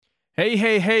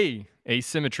Hey,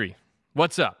 Asymmetry.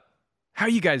 What's up? How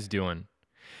you guys doing?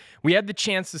 We had the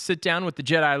chance to sit down with the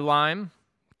Jedi Lime,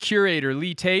 curator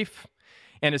Lee Tafe,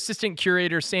 and assistant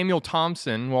curator Samuel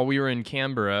Thompson while we were in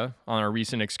Canberra on our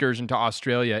recent excursion to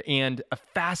Australia, and a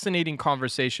fascinating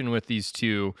conversation with these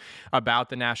two about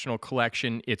the National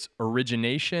Collection, its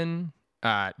origination,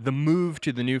 the move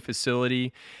to the new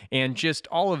facility, and just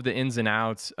all of the ins and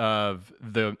outs of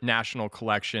the National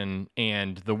Collection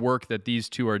and the work that these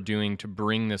two are doing to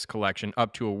bring this collection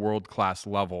up to a world-class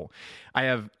level. I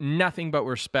have nothing but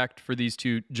respect for these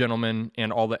two gentlemen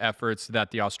and all the efforts that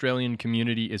the Australian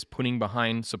community is putting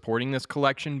behind supporting this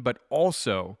collection, but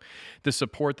also the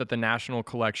support that the National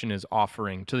Collection is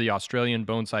offering to the Australian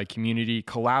bonsai community,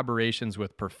 collaborations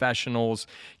with professionals,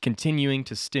 continuing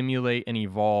to stimulate and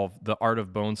evolve the art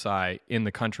of bonsai in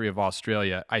the country of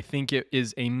Australia. I think it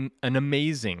is an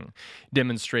amazing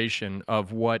demonstration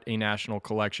of what a National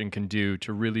Collection can do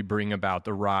to really bring about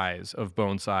the rise of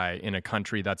bonsai in a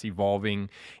country that's evolving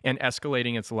and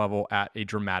escalating its level at a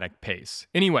dramatic pace.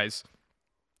 Anyways,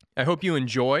 I hope you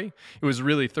enjoy. It was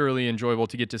really thoroughly enjoyable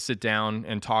to get to sit down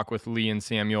and talk with Lee and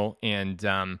Samuel, and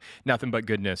nothing but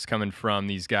goodness coming from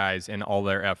these guys and all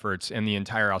their efforts and the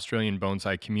entire Australian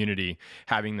bonsai community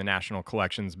having the National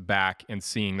Collections back and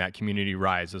seeing that community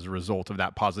rise as a result of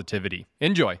that positivity.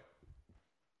 Enjoy.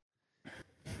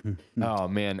 Oh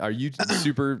man, are you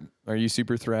super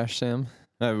thrash, Sam?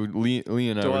 Lee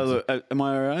and I am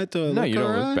I all right? No, you don't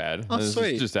all look right? bad. Oh, I was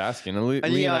sweet. just asking. Lee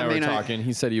and I were talking.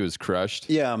 He said he was crushed.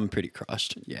 Yeah, I'm pretty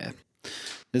crushed. Yeah.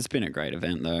 It's been a great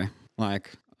event, though.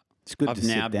 Like, it's good I've to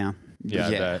sit down. Yeah, I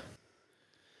bet.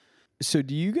 So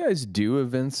do you guys do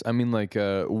events? I mean, like,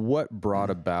 what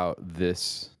brought about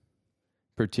this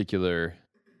particular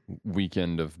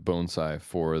weekend of bonsai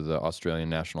for the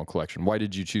Australian National Collection? Why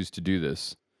did you choose to do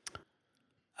this?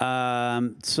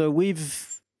 So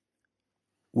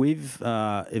we've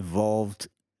evolved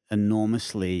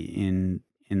enormously in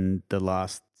the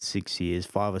last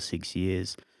 5 or 6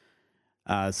 years,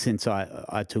 since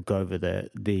I took over the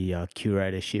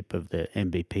curatorship of the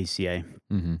NBPCA.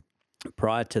 Mm-hmm.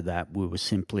 Prior to that, we were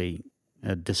simply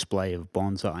a display of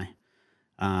bonsai.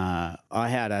 I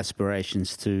had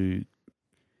aspirations to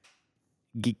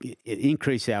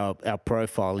increase our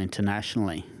profile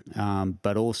internationally,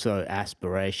 but also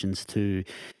aspirations to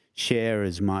share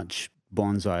as much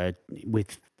bonsai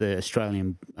with the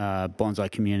Australian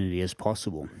bonsai community as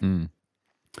possible. Mm.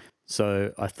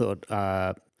 So I thought,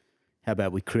 how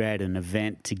about we create an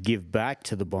event to give back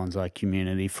to the bonsai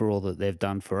community for all that they've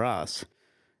done for us,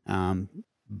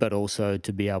 but also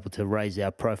to be able to raise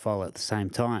our profile at the same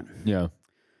time. Yeah.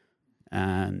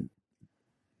 And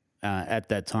at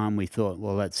that time, we thought,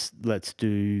 well, let's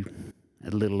do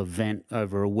a little event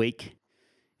over a week,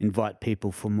 invite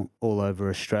people from all over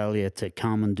Australia to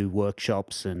come and do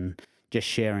workshops and just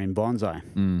share in bonsai.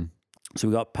 Mm. So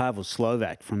we got Pavel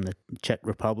Slovak from the Czech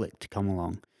Republic to come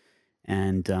along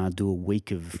and do a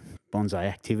week of bonsai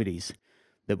activities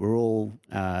that were all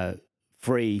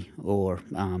free or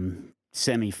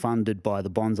semi-funded by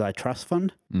the Bonsai Trust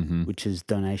Fund, Mm-hmm. which is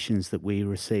donations that we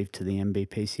received to the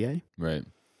NBPCA. Right.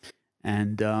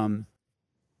 And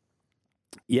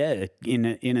in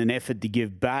an effort to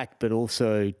give back, but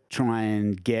also try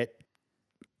and get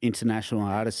international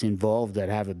artists involved that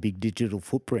have a big digital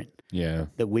footprint. Yeah.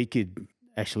 That we could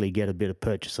actually get a bit of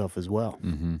purchase off as well.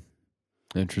 Mm-hmm.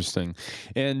 Interesting.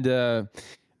 And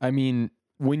I mean,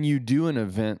 when you do an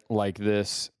event like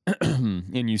this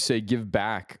and you say give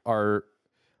back, are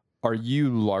you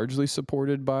largely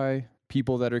supported by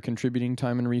people that are contributing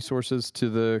time and resources to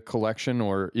the collection,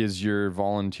 or is your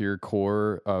volunteer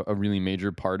core a really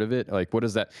major part of it? Like, what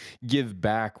does that give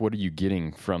back? What are you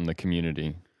getting from the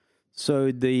community?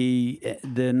 So the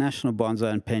National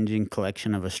Bonsai and Penjing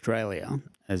Collection of Australia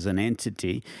as an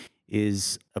entity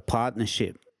is a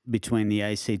partnership between the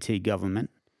ACT government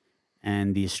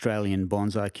and the Australian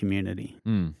bonsai community.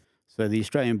 Mm. So the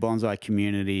Australian bonsai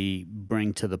community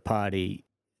bring to the party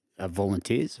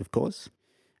volunteers, of course.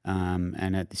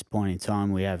 And at this point in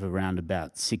time, we have around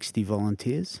about 60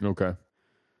 volunteers. Okay.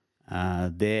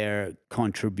 Their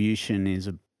contribution is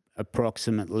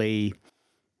approximately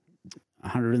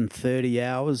 130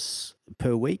 hours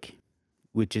per week,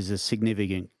 which is a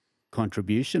significant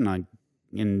contribution.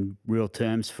 In real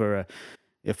terms, for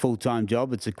a full-time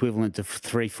job, it's equivalent to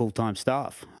 3 full-time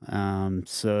staff.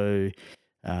 We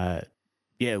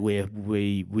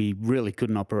really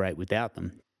couldn't operate without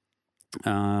them.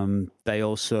 They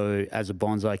also, as a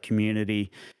bonsai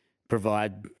community,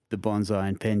 provide the bonsai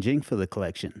and penjing for the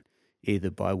collection,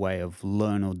 either by way of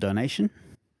loan or donation.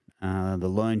 The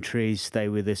loan trees stay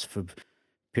with us for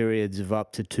periods of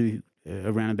up to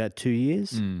around about 2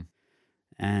 years. Mm.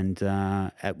 And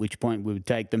at which point we would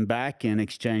take them back and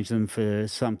exchange them for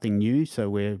something new. So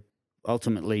we're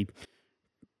ultimately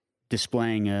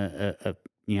displaying a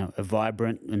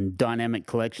vibrant and dynamic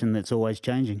collection that's always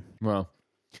changing. Wow.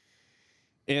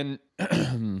 And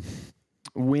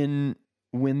when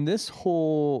this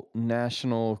whole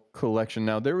national collection,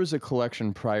 now there was a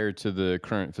collection prior to the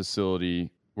current facility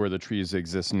where the trees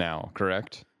exist now,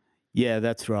 correct? Yeah,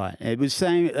 that's right. It was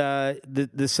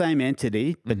the same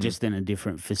entity, but just in a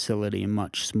different facility, a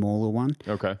much smaller one.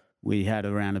 Okay. We had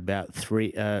around about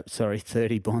 30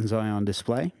 bonsai on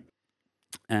display.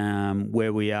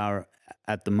 Where we are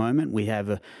at the moment, we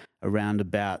have around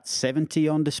about 70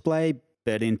 on display,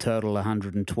 but in total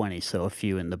 120, so a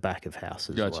few in the back of house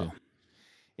as Gotcha. well.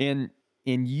 And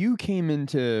you came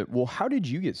into, well, how did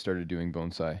you get started doing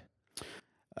bonsai?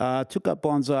 Took up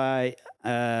bonsai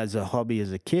as a hobby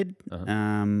as a kid. Uh-huh.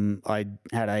 I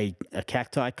had a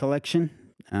cacti collection.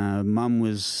 Mum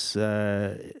was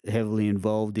heavily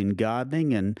involved in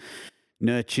gardening and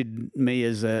nurtured me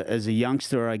as a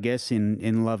youngster, I guess,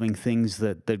 in loving things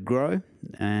that grow.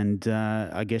 And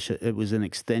I guess it was an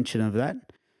extension of that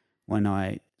when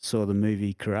I saw the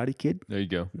movie Karate Kid. There you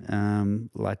go.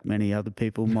 Like many other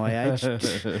people my age.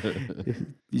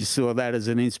 You saw that as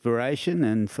an inspiration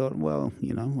and thought, well,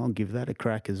 I'll give that a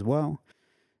crack as well.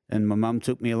 And my mum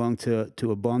took me along to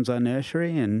a bonsai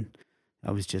nursery and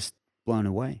I was just blown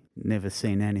away. Never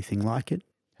seen anything like it.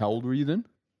 How old were you then?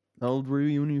 How old were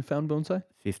you when you found bonsai?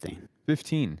 15.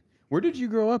 15. Where did you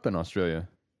grow up in Australia?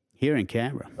 Here in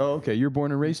Canberra. Oh, okay. You're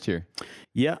born and raised here.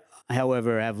 Yeah.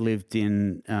 However, I've lived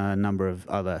in a number of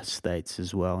other states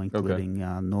as well, including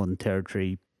Northern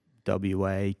Territory,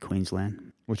 WA,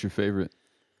 Queensland. What's your favorite?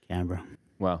 Canberra.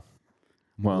 Wow.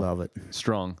 Love it.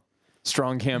 Strong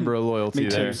Canberra loyalty Me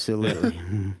too. there. Absolutely.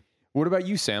 What about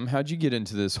you, Sam? How'd you get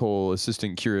into this whole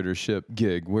assistant curatorship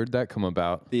gig? Where'd that come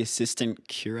about? The assistant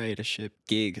curatorship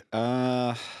gig.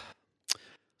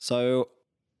 So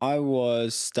I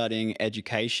was studying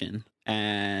education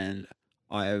and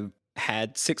I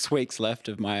had 6 weeks left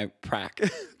of my prac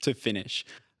to finish.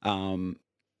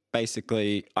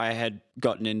 Basically, I had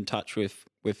gotten in touch with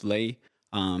Lee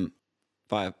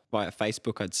via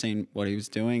Facebook. I'd seen what he was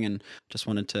doing and just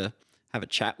wanted to have a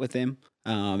chat with him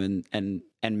and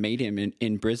meet him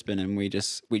in Brisbane. And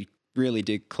we really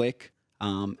did click.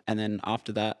 And then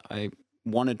after that, I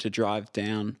wanted to drive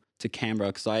down to Canberra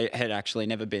because I had actually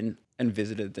never been and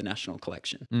visited the National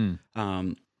Collection.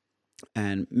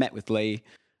 And met with Lee.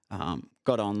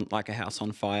 Got on like a house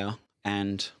on fire.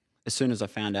 And as soon as I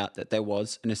found out that there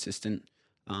was an assistant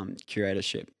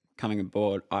curatorship coming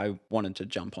aboard, I wanted to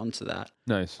jump onto that.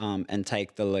 Nice. And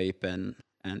take the leap and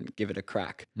give it a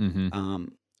crack.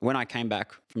 When I came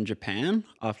back from Japan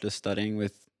after studying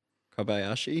with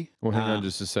Kobayashi. Well, hang on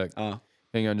just a sec.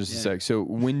 Hang on just a sec. So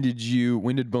when did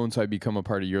bonsai become a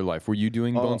part of your life? Were you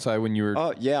doing bonsai when you were?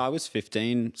 Oh, yeah, I was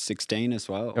 15, 16 as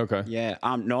well. Okay. Yeah,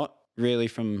 I'm not really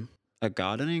from a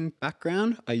gardening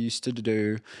background. I used to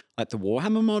do like the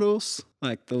Warhammer models,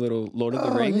 like the little Lord of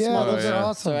the Rings models. Those are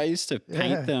awesome. So I used to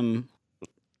paint them.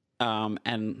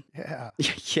 And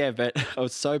but I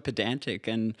was so pedantic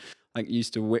and like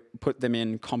used to put them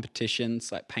in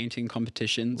competitions, like painting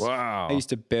competitions. Wow. I used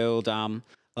to build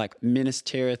like Minas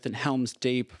Tirith and Helm's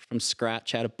Deep from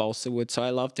scratch out of balsa wood. So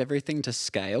I loved everything to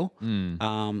scale.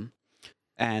 And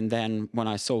then when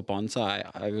I saw bonsai,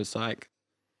 I was like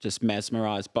just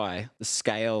mesmerized by the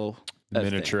scale of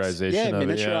miniaturization things. of it.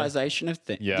 Miniaturization of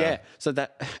things. Yeah. So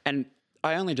that, and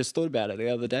I only just thought about it the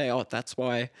other day. Oh,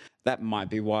 that might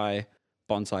be why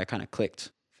bonsai kind of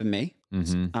clicked for me.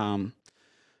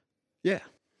 Yeah.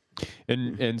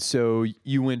 And so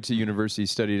you went to university,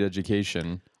 studied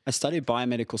education. I studied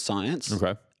biomedical science.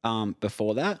 Okay.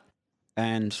 Before that,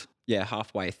 and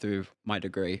halfway through my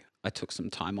degree, I took some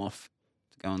time off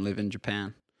to go and live in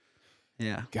Japan.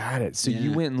 Yeah. Got it. So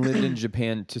you went and lived in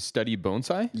Japan to study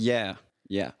bonsai? Yeah.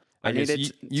 I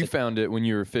guess you found it when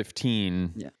you were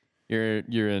 15. Yeah.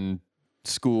 You're in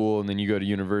school and then you go to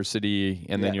university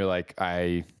and then you're like,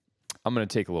 I'm going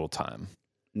to take a little time.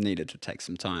 Needed to take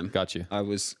some time. Got you. I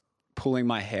was pulling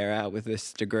my hair out with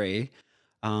this degree,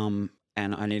 and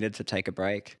I needed to take a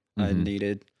break. I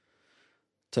needed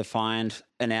to find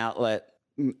an outlet,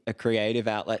 a creative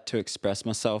outlet to express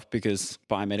myself because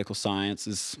biomedical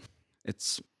science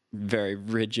it's very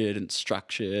rigid and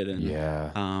structured and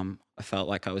I felt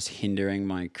like I was hindering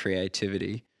my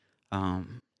creativity.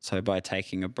 So by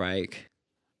taking a break,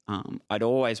 I'd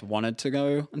always wanted to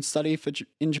go and study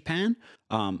in Japan,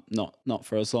 not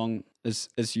for as long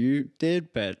as you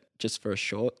did, but just for a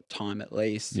short time at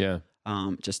least. Yeah.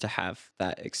 Just to have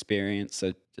that experience.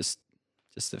 So just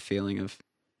just the feeling of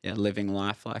living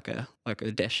life like a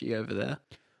deshi over there.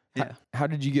 Yeah. How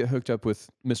did you get hooked up with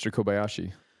Mr.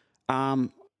 Kobayashi?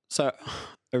 So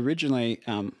originally,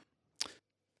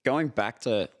 going back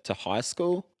to high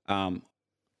school,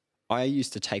 I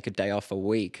used to take a day off a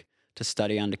week to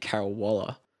study under Carol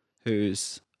Waller,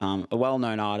 who's a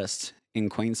well-known artist in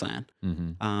Queensland.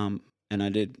 Mm-hmm. And I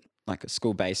did like a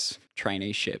school-based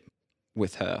traineeship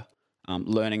with her,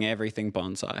 learning everything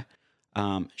bonsai.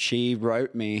 She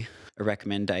wrote me a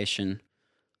recommendation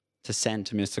to send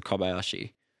to Mr.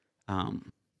 Kobayashi.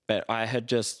 But I had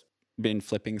just been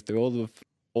flipping through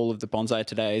all of the Bonsai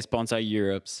Today's, Bonsai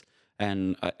Europe's,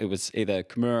 and it was either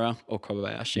Kimura or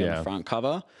Kobayashi on the front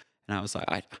cover. And I was like,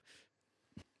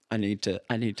 I need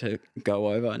to go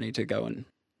over. I need to go and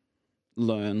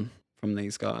learn from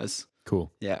these guys.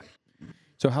 Cool. Yeah.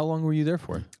 So how long were you there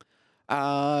for? It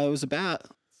was about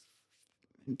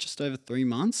just over 3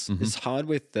 months. Mm-hmm. It's hard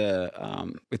with the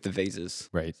visas.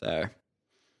 Right. So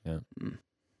yeah.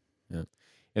 Yeah.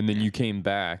 And then you came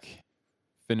back,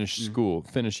 finished school,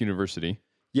 finished university.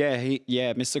 Yeah,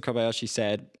 Mr. Kobayashi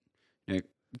said,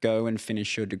 go and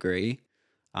finish your degree.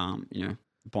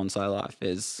 Bonsai life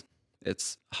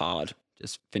it's hard.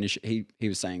 Just finish it. He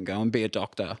was saying, go and be a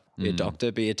doctor, be a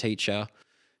doctor, be a teacher,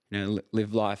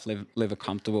 live life, live a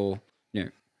comfortable,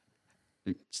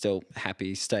 still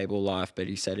happy, stable life. But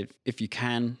he said, if you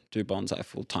can do bonsai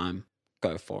full time,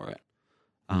 go for it.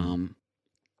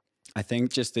 I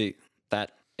think just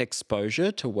that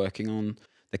exposure to working on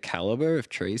the caliber of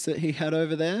trees that he had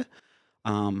over there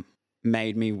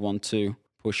made me want to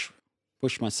push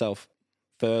myself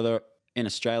further in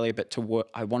Australia, but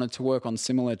I wanted to work on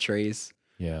similar trees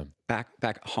back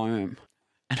at home.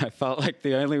 And I felt like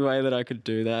the only way that I could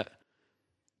do that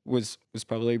was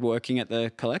probably working at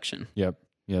the collection. Yep.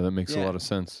 Yeah, that makes a lot of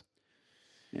sense.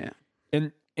 Yeah.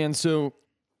 And so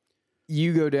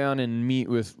you go down and meet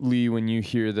with Lee when you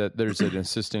hear that there's an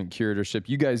assistant curatorship.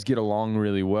 You guys get along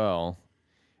really well.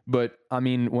 But I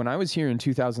mean, when I was here in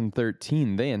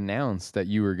 2013, they announced that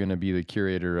you were going to be the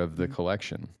curator of the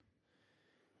collection.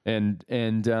 And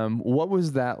what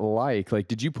was that like? Like,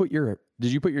 did you put your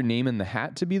name in the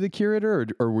hat to be the curator,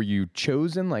 or were you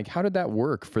chosen? Like, how did that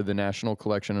work for the National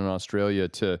Collection in Australia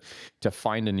to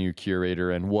find a new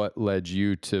curator, and what led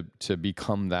you to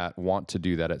become that, want to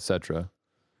do that, etc.?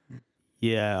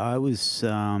 Yeah, I was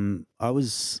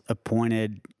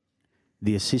appointed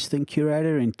the assistant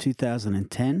curator in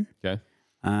 2010. Okay.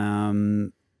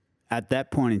 At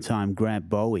that point in time, Grant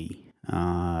Bowie,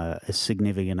 a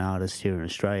significant artist here in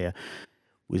Australia,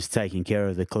 was taking care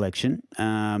of the collection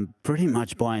pretty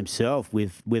much by himself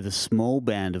with a small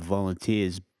band of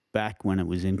volunteers back when it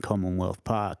was in Commonwealth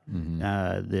Park,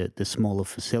 the smaller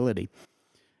facility.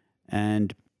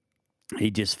 And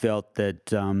he just felt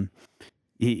that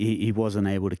he wasn't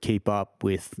able to keep up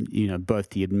with, both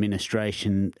the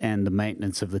administration and the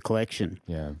maintenance of the collection.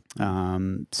 Yeah.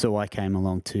 So I came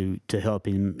along to help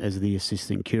him as the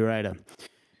assistant curator.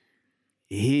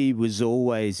 He was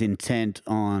always intent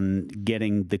on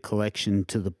getting the collection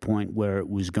to the point where it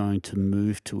was going to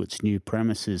move to its new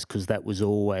premises, because that was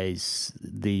always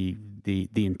the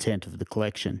intent of the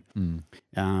collection.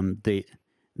 The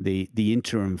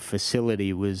interim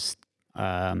facility was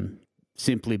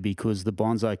simply because the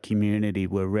bonsai community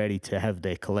were ready to have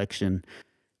their collection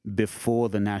before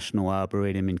the National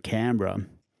Arboretum in Canberra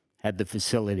had the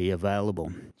facility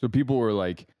available. So people were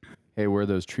like, hey, where are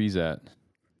those trees at?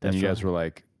 And you guys were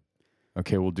like,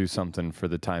 okay, we'll do something for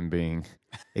the time being.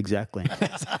 Exactly.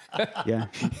 Yeah.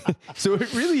 So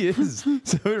it really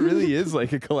is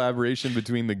like a collaboration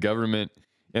between the government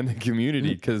and the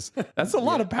community, because that's a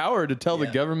lot of power to tell the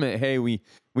government, hey, we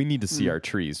need to see our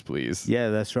trees, please. Yeah,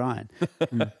 that's right.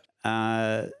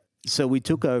 So we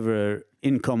took over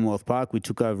in Commonwealth Park. We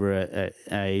took over it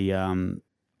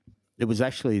was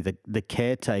actually the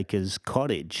caretaker's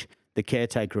cottage, the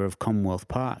caretaker of Commonwealth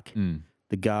Park.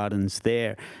 The gardens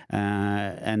there,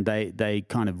 and they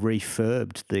kind of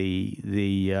refurbed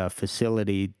the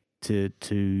facility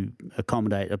to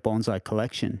accommodate a bonsai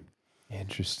collection.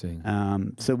 Interesting.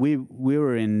 So we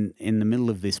were in the middle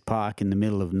of this park, in the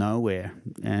middle of nowhere,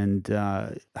 and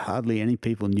hardly any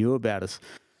people knew about us.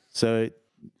 So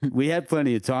we had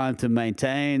plenty of time to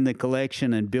maintain the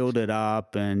collection and build it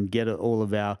up and get all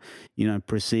of our,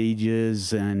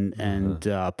 procedures and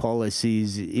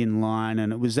policies in line.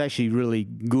 And it was actually really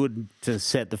good to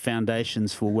set the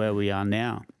foundations for where we are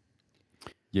now.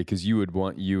 Yeah, because you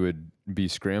would be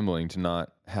scrambling to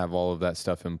not have all of that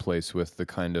stuff in place with the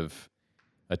kind of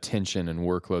attention and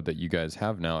workload that you guys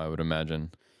have now, I would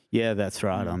imagine. Yeah, that's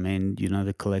right. I mean,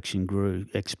 the collection grew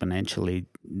exponentially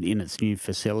in its new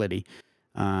facility.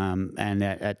 And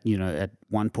at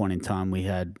one point in time, we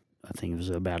had, I think it was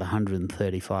about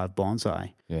 135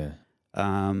 bonsai. Yeah.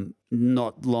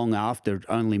 Not long after,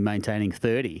 only maintaining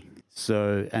 30.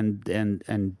 So, and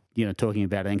talking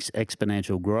about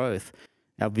exponential growth,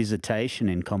 our visitation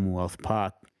in Commonwealth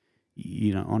Park,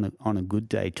 on a good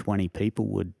day, 20 people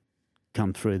would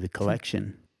come through the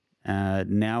collection.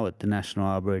 Now at the National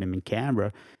Arboretum in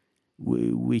Canberra,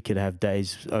 we could have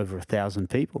days over 1,000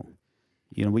 people.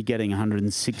 We're getting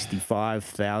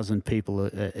 165,000 people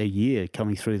a year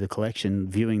coming through the collection,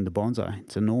 viewing the bonsai.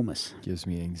 It's enormous. Gives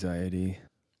me anxiety.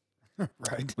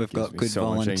 Right. We've got Gives me good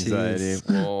so much volunteers.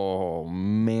 anxiety. Oh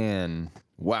man.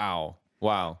 Wow.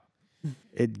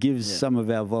 It gives some of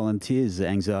our volunteers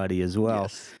anxiety as well.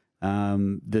 Yes.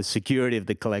 The security of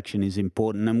the collection is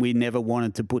important, and we never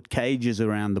wanted to put cages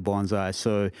around the bonsai.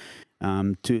 So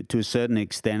to a certain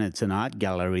extent, it's an art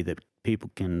gallery that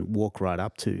people can walk right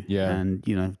up to. Yeah. And,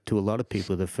 to a lot of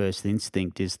people, the first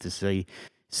instinct is to see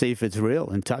if it's real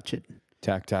and touch it.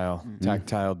 Tactile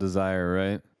desire,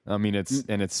 right? I mean, it's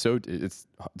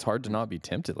hard to not be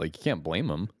tempted. Like, you can't blame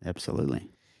them. Absolutely.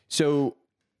 So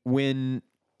when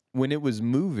it was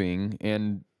moving,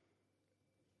 and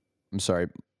I'm sorry,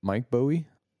 Mike Bowie?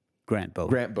 Grant Bowie.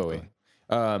 Grant Bowie.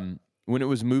 When it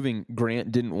was moving,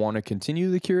 Grant didn't want to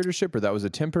continue the curatorship, or that was a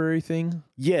temporary thing?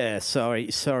 Yeah, sorry,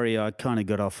 I kind of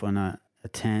got off on a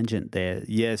tangent there.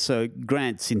 Yeah, so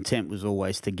Grant's intent was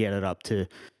always to get it up to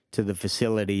the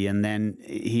facility, and then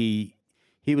he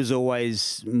was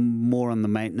always more on the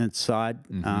maintenance side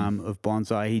of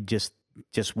bonsai. He just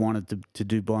wanted to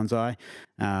do bonsai.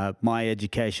 My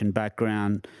education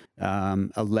background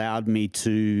allowed me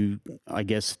to, I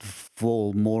guess,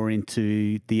 fall more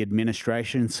into the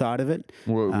administration side of it.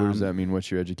 What does that mean?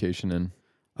 What's your education in?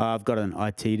 I've got an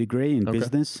IT degree in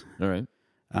business. All right.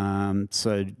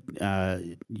 So,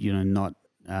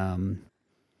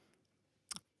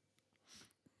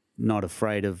 not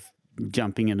afraid of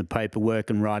jumping into paperwork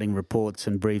and writing reports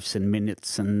and briefs and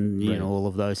minutes and, all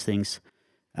of those things.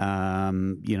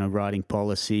 Writing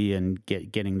policy and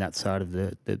getting that side of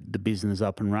the business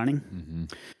up and running.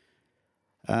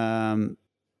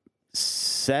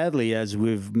 Sadly, as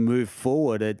we've moved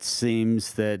forward, it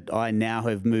seems that I now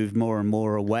have moved more and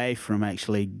more away from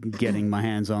actually getting my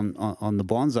hands on the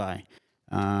bonsai.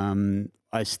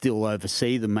 I still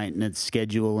oversee the maintenance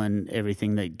schedule and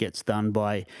everything that gets done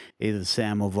by either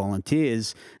Sam or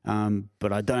volunteers,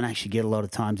 but I don't actually get a lot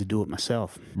of time to do it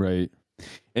myself. Right.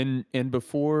 And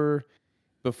before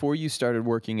you started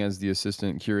working as the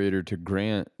assistant curator to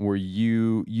Grant, were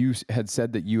you had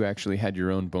said that you actually had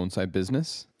your own bonsai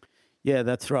business? Yeah,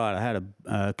 that's right. I had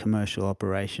a commercial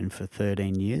operation for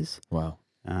 13 years. Wow.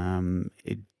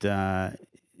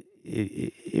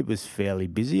 It was fairly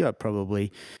busy. I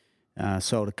probably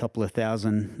sold a couple of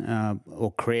thousand,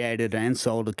 or created and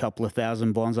sold a couple of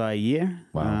thousand bonsai a year.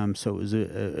 Wow. So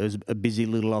it was a busy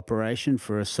little operation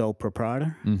for a sole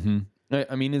proprietor. Mm-hmm.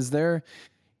 I mean, is there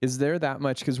that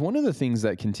much? Because one of the things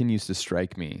that continues to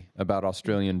strike me about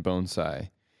Australian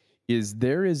bonsai is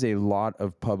there is a lot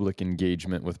of public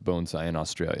engagement with bonsai in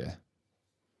Australia.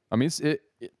 I mean,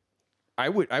 I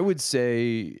would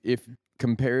say, if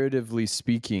comparatively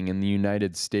speaking, in the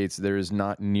United States, there is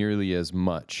not nearly as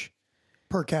much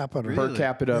Per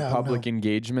capita. public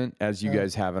engagement as you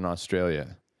guys have in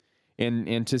Australia.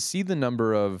 And to see the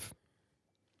number of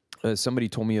somebody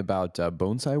told me about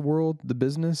Bonsai World, the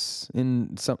business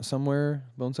in somewhere,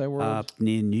 Bonsai World.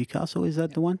 Near Newcastle, is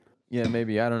that the one? Yeah,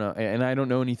 maybe. I don't know. And I don't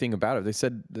know anything about it. They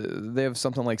said they have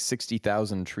something like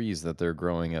 60,000 trees that they're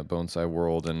growing at Bonsai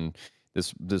World, and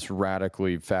this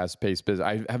radically fast-paced business.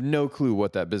 I have no clue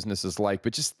what that business is like,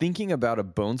 but just thinking about a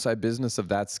bonsai business of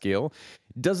that scale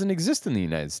doesn't exist in the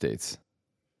United States.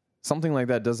 Something like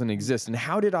that doesn't exist. And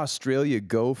how did Australia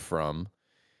go from,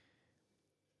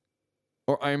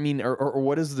 or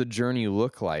what does the journey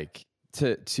look like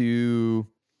to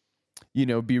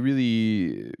be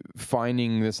really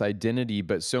finding this identity,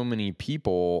 but so many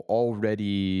people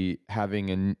already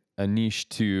having a niche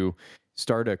to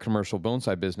start a commercial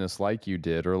bonsai business like you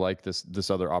did, or like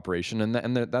this other operation.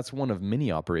 And that's one of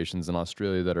many operations in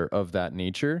Australia that are of that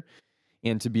nature.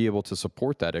 And to be able to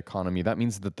support that economy, that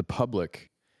means that the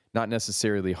public, not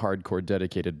necessarily hardcore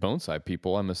dedicated bonsai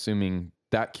people, I'm assuming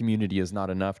that community is not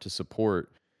enough to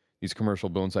support these commercial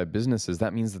bonsai businesses.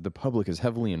 That means that the public is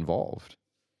heavily involved.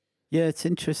 Yeah, it's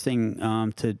interesting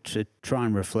to try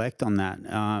and reflect on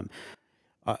that.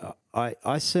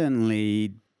 I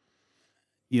certainly,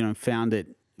 found it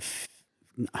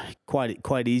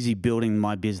quite easy building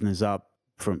my business up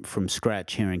from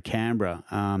scratch here in Canberra.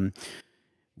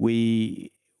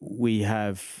 We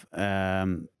have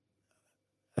a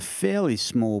fairly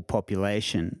small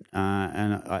population,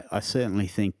 and I certainly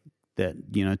think that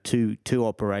two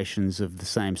operations of the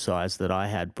same size that I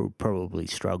had probably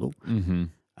struggle.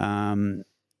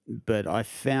 But I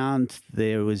found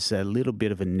there was a little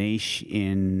bit of a niche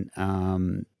in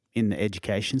the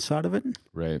education side of it,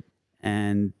 Right.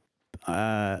 and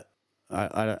I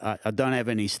don't have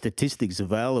any statistics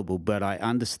available, but I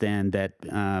understand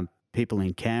that people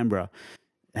in Canberra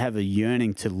have a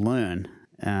yearning to learn.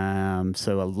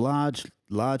 So a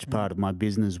large part of my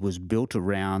business was built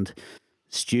around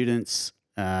students,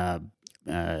 selling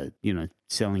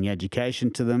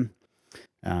education to them,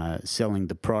 selling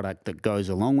the product that goes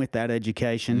along with that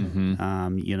education,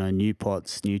 new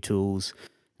pots, new tools,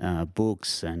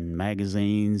 books and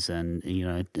magazines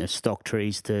and, stock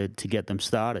trees to get them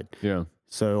started. Yeah.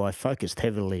 So I focused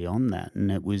heavily on that, and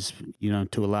it was,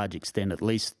 to a large extent, at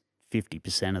least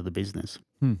 50% of the business.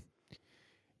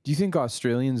 Do you think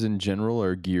Australians in general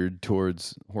are geared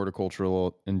towards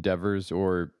horticultural endeavors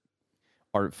or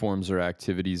art forms or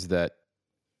activities that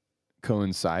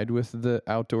coincide with the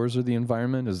outdoors or the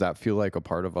environment? Does that feel like a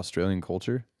part of Australian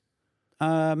culture?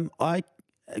 As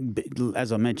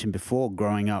I mentioned before,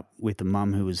 growing up with a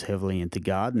mum who was heavily into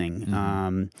gardening,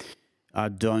 I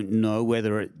don't know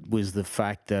whether it was the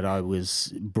fact that I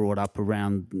was brought up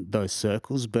around those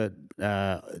circles, but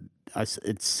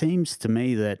it seems to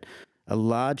me that a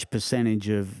large percentage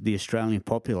of the Australian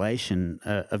population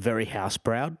are very house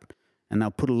proud, and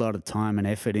they'll put a lot of time and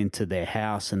effort into their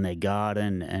house and their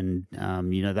garden and,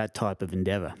 that type of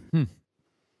endeavor.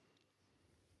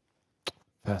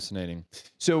 Fascinating.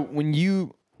 So when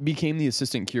you became the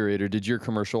assistant curator, did your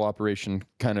commercial operation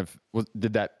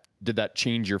did that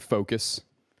change your focus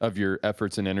of your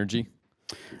efforts and energy?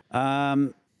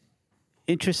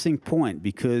 Interesting point,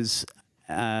 because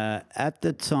at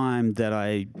the time that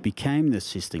I became the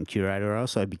assistant curator, I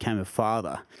also became a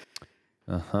father.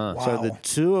 Uh-huh. Wow. So the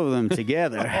two of them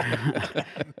together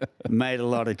made a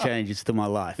lot of changes to my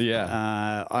life.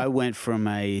 Yeah. I went from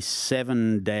a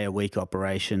 7-day-a-week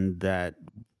operation that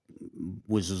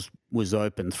was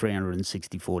open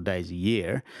 364 days a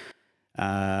year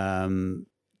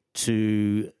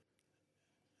to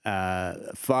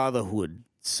fatherhood.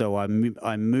 So I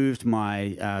moved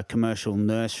my commercial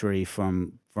nursery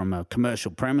from a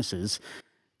commercial premises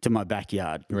to my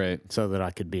backyard, Right. so that I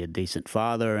could be a decent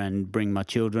father and bring my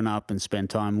children up and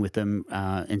spend time with them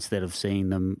instead of seeing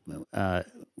them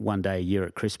one day a year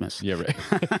at Christmas. Yeah,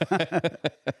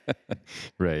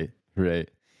 right. Right.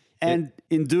 And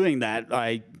in doing that,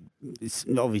 I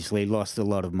obviously lost a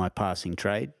lot of my passing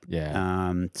trade.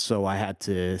 Yeah. So I had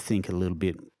to think a little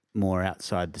bit more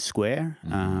outside the square.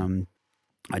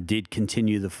 I did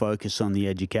continue the focus on the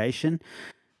education,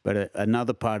 but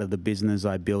another part of the business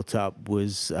I built up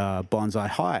was bonsai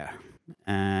hire.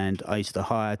 And I used to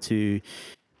hire to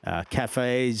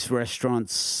cafes,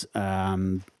 restaurants,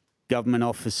 government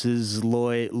offices,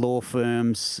 law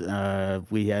firms.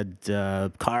 We had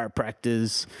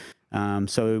chiropractors.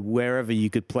 So wherever you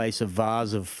could place a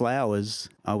vase of flowers,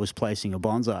 I was placing a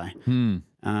bonsai.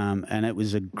 And it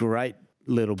was a great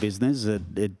little business.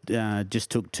 It just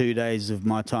took 2 days of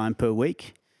my time per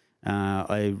week.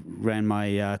 I ran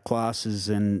my classes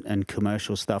and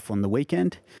commercial stuff on the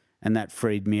weekend, and that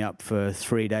freed me up for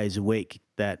 3 days a week.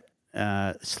 That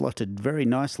slotted very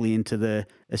nicely into the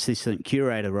assistant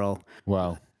curator role.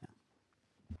 Wow.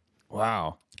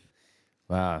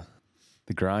 The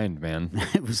grind, man.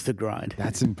 It was the grind.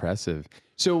 That's impressive.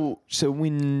 So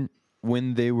when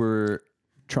they were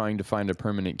trying to find a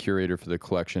permanent curator for the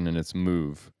collection and its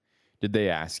move, did they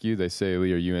ask you? They say,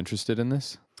 "Lee, are you interested in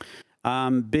this?"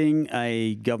 Being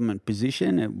a government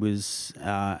position, it was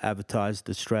advertised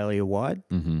Australia-wide.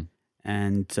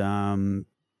 And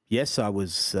yes, I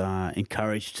was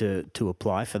encouraged to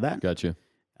apply for that. Gotcha.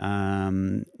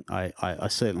 I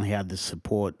certainly had the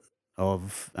support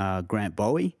of Grant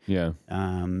Bowie. Yeah.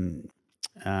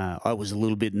 I was a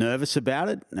little bit nervous about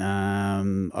it.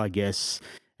 I guess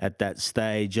at that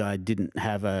stage I didn't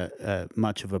have a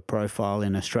much of a profile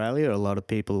in Australia. A lot of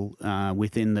people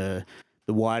within the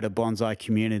wider bonsai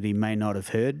community may not have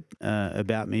heard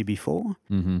about me before.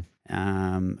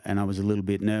 And I was a little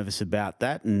bit nervous about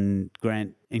that. And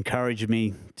Grant encouraged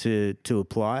me to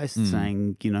apply,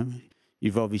 saying,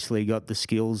 you've obviously got the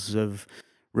skills of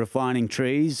refining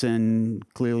trees and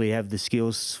clearly have the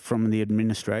skills from the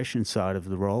administration side of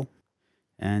the role,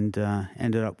 and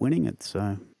ended up winning it.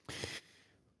 So.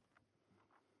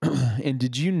 And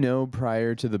did you know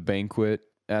prior to the banquet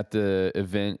at the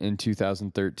event in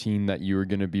 2013 that you were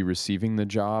going to be receiving the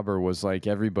job, or was like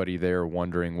everybody there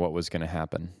wondering what was going to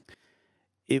happen?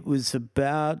 It was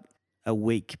about a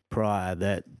week prior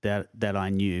that I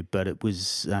knew, but it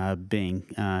was being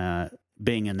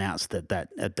announced at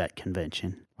that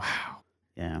convention. Wow.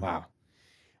 Yeah. Wow.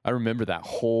 I remember that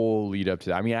whole lead up to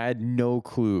that. I mean, I had no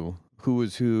clue who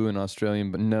was who in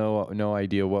Australian, but no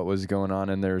idea what was going on.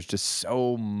 And there was just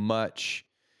so much,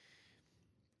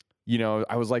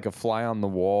 I was like a fly on the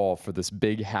wall for this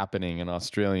big happening in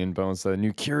Australian Bones. The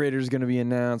new curator is going to be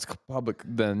announced,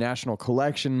 the national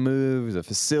collection moves, the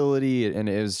facility, and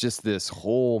it was just this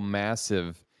whole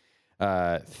massive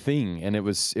thing. And it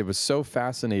was so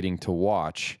fascinating to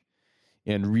watch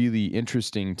and really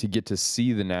interesting to get to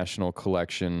see the national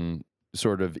collection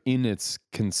sort of in its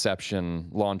conception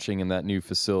launching in that new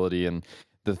facility. And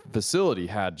the facility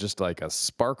had just like a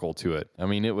sparkle to it. I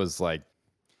mean, it was like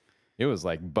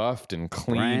buffed and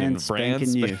clean and brand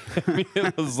spanking new. I mean,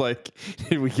 it was like,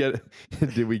 did we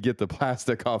get the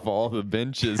plastic off all the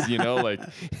benches? Like,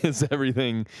 is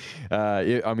everything?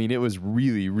 It was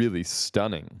really, really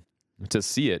stunning to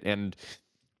see it. And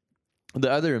the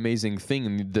other amazing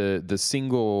thing, the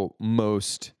single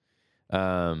most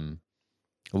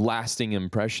lasting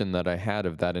impression that I had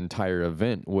of that entire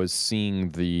event was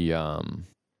seeing the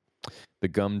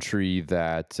gum tree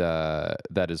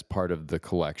that is part of the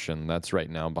collection. That's right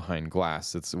now behind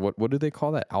glass. It's what do they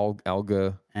call that?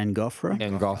 Alga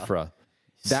Angophora.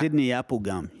 That, Sydney apple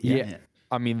gum. yeah.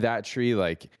 I mean, that tree,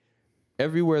 like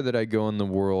everywhere that I go in the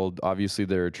world, obviously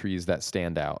there are trees that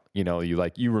stand out.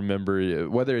 You remember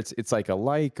whether it's like a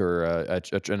like or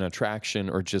an attraction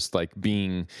or just like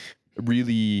being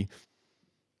really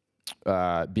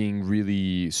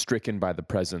stricken by the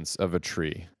presence of a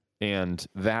tree. And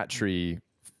that tree,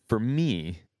 for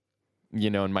me,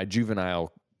 in my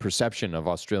juvenile perception of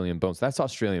Australian bones, that's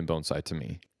Australian bonsai to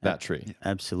me, that tree.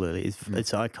 Absolutely.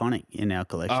 It's iconic in our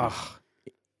collection.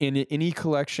 In any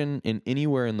collection, in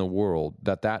anywhere in the world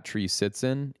that tree sits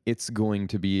in, it's going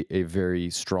to be a very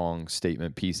strong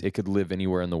statement piece. It could live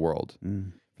anywhere in the world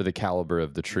for the caliber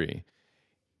of the tree.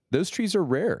 Those trees are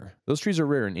rare. Those trees are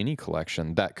rare in any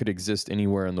collection that could exist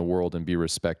anywhere in the world and be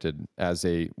respected as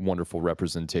a wonderful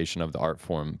representation of the art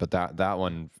form. But that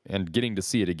one, and getting to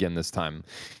see it again this time,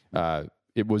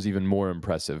 it was even more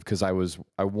impressive because I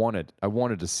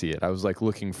wanted to see it. I was like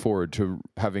looking forward to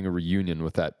having a reunion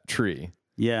with that tree.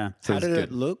 Yeah. How did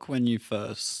it look when you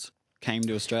first came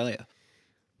to Australia?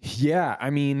 Yeah,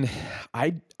 I mean,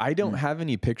 I don't have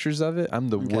any pictures of it. I'm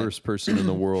the worst person in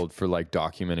the world for like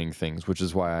documenting things, which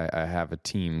is why I have a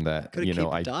team that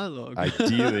dialogue.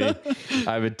 Ideally,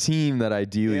 I have a team that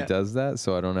ideally does that,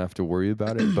 so I don't have to worry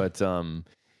about it. But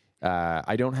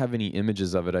I don't have any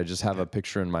images of it. I just have a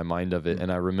picture in my mind of it,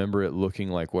 and I remember it looking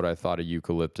like what I thought a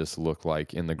eucalyptus looked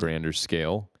like in the grander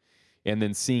scale. And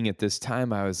then seeing it this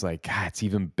time, I was like, God, it's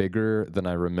even bigger than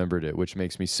I remembered it, which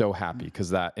makes me so happy because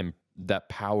that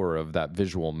power of that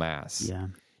visual mass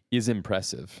is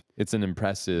impressive. It's an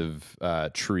impressive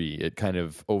tree. It kind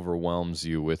of overwhelms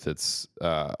you with its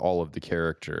all of the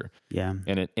character. Yeah,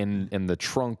 and the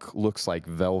trunk looks like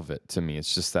velvet to me.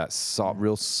 It's just that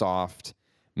real soft,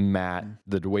 matte.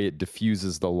 The way it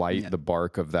diffuses the light, the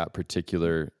bark of that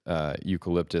particular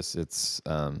eucalyptus. It's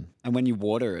and when you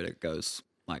water it, it goes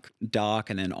like dark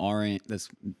and then orange. There's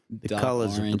the dark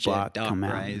colors orange, of the bark dark come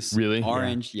grays, out. Really?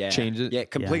 Orange, Change it? Yeah,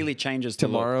 completely changes to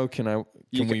tomorrow. look. Can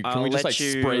we I'll just let like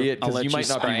you- spray it I'll because let you you might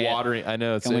not spray be it. watering. I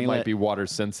know Can we it might let- be water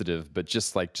sensitive, but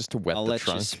just to wet I'll the let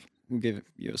trunk. we'll give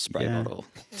you a spray bottle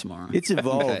tomorrow. It's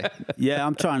evolved. Okay. Yeah,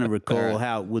 I'm trying to recall Alright.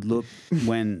 how it would look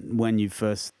when you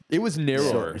first It was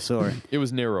narrower. saw it. It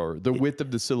was narrower. The width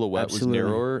of the silhouette was Absolutely.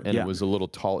 narrower, and Yeah. it was a little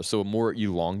taller, so more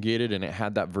elongated, and it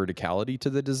had that verticality to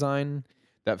the design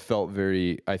that felt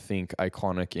very, I think,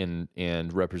 iconic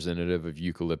and representative of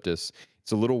eucalyptus.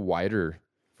 It's a little wider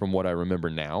from what I remember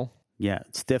now. Yeah,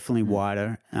 it's definitely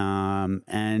wider.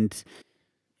 And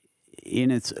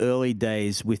in its early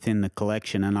days within the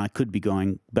collection, and I could be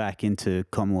going back into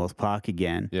Commonwealth Park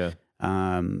again. Yeah.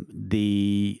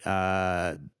 The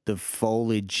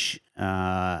foliage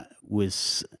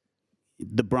was,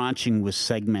 the branching was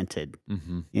segmented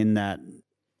in that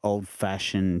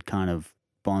old-fashioned kind of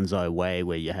bonsai way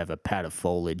where you have a pad of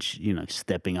foliage,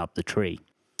 stepping up the tree.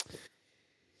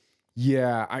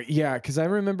 Yeah, because I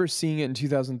remember seeing it in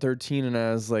 2013, and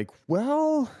I was like,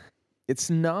 well, it's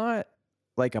not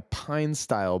like a pine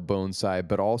style bonsai,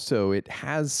 but also it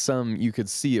has some, you could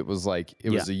see it was like, it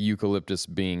was a eucalyptus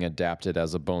being adapted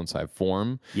as a bonsai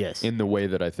form. Yes. In the way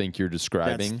that I think you're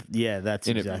describing. That's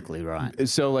And exactly right.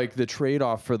 So like the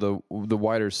trade-off for the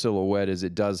wider silhouette is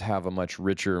it does have a much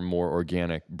richer, more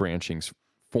organic branching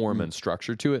form and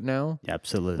structure to it now.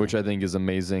 Absolutely. Which I think is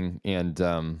amazing and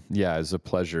is a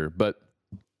pleasure. But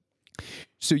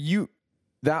so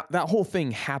that whole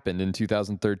thing happened in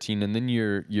 2013, and then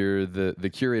you're the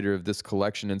curator of this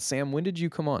collection. And Sam, when did you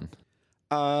come on?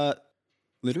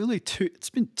 Literally it's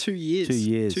been 2 years. 2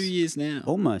 years. 2 years now.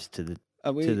 Almost to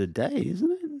the day,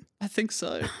 isn't it? I think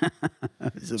so.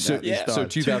 It's So, about this so time.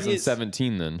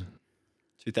 2017 then.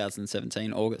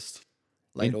 2017, August.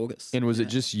 Late August. And was it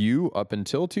just you up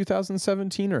until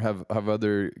 2017, or have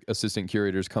other assistant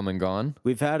curators come and gone?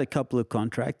 We've had a couple of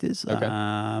contractors. Okay.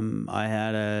 I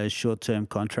had a short-term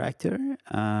contractor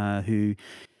who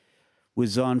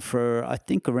was on for, I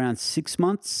think, around 6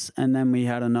 months. And then we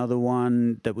had another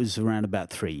one that was around about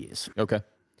 3 years. Okay.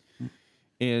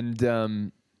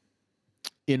 And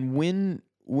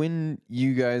when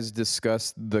you guys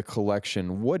discuss the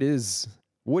collection, what is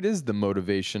the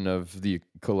motivation of the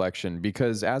collection?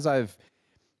 Because as I've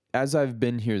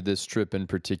been here this trip in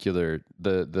particular,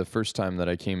 the first time that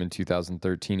I came in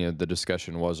 2013, the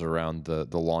discussion was around the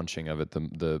launching of it,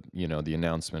 the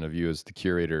announcement of you as the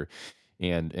curator,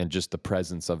 and just the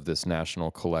presence of this national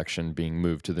collection being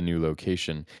moved to the new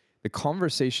location. The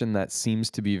conversation that seems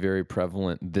to be very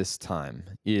prevalent this time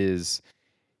is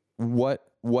what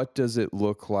does it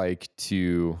look like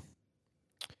to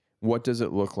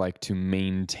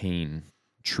maintain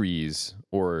trees,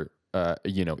 or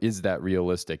is that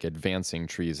realistic? Advancing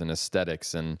trees and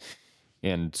aesthetics and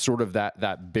sort of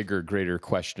that bigger, greater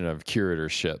question of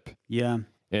curatorship. Yeah.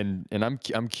 And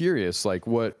I'm curious, like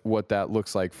what that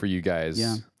looks like for you guys.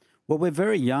 Yeah. Well, we're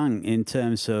very young in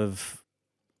terms of,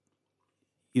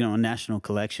 a national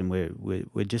collection.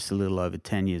 We're just a little over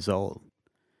 10 years old,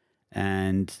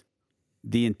 and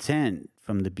the intent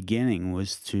from the beginning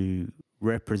was to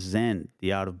represent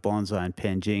the art of bonsai and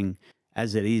Penjing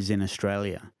as it is in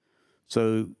Australia.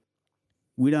 So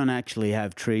we don't actually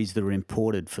have trees that are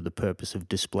imported for the purpose of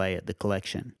display at the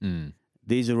collection. Mm.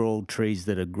 These are all trees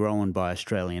that are grown by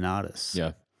Australian artists.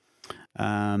 Yeah.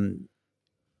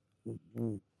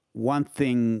 One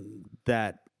thing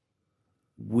that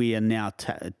we are now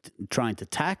trying to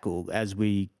tackle as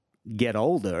we get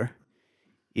older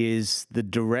is the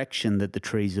direction that the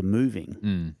trees are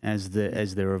moving as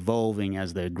they're evolving,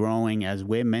 as they're growing, as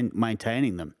we're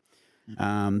maintaining them.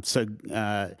 One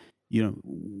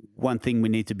thing we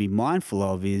need to be mindful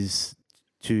of is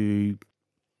to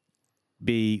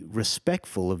be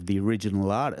respectful of the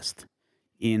original artist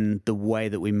in the way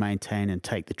that we maintain and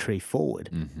take the tree forward.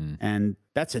 Mm-hmm. And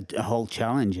that's a whole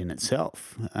challenge in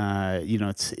itself.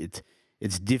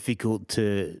 It's difficult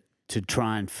to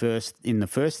try and in the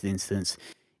first instance,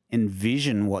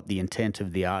 envision what the intent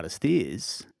of the artist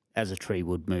is as a tree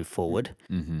would move forward,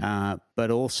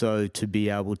 but also to be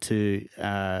able to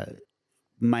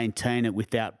maintain it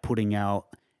without putting our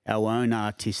own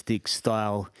artistic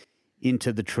style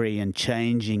into the tree and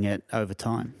changing it over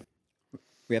time.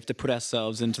 We have to put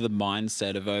ourselves into the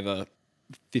mindset of over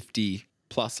 50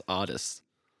 plus artists.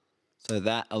 So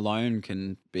that alone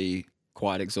can be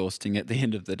quite exhausting at the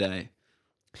end of the day.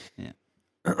 Yeah.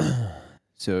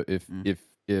 So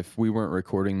if we weren't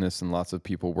recording this and lots of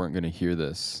people weren't going to hear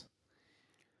this,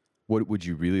 what would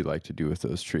you really like to do with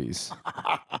those trees?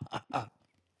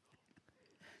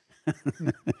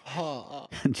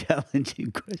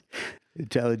 Challenging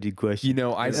question.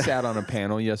 I sat on a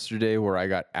panel yesterday where I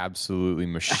got absolutely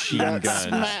machine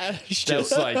gunned.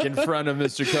 Just like in front of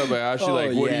Mr.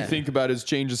 Kobayashi, what do you think about his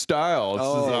change of style?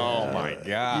 Oh my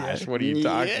gosh, what are you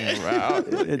talking about?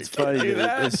 It's funny.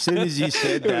 As soon as you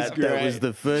said that was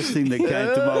the first thing that came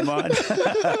to my mind.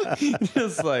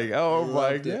 Just like, oh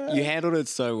my God. You handled it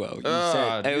so well.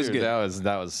 It was good.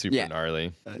 That was super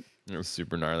gnarly. It was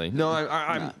super gnarly. No,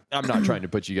 I'm not trying to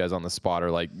put you guys on the spot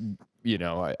or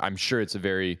I'm sure it's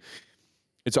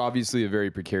obviously a very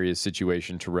precarious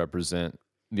situation to represent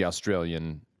the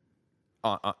Australian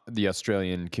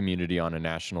community on a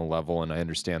national level, and I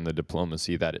understand the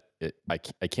diplomacy that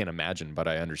I can't imagine, but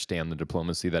I understand the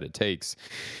diplomacy that it takes.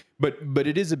 But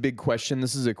it is a big question.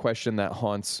 This is a question that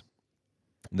haunts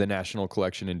the National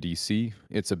Collection in DC.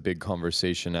 It's a big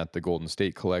conversation at the Golden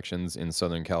State Collections in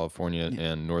Southern California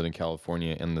and Northern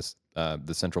California and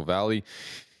the Central Valley.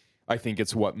 I think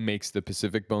it's what makes the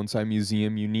Pacific Bonsai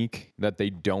Museum unique, that they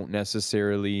don't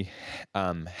necessarily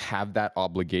have that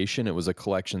obligation. It was a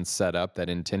collection set up that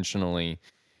intentionally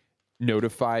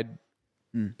notified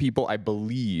people. I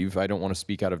believe, I don't want to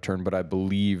speak out of turn, but I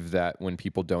believe that when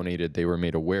people donated, they were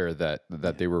made aware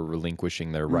that they were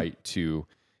relinquishing their right to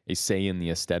a say in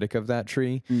the aesthetic of that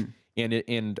tree.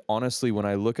 And honestly, when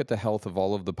I look at the health of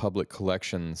all of the public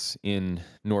collections in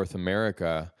North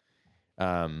America,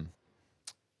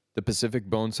 the Pacific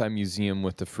Bonsai Museum,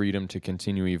 with the freedom to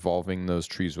continue evolving those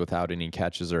trees without any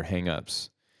catches or hangups,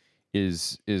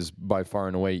 is by far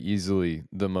and away easily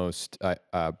the most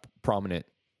prominent,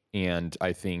 and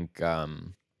I think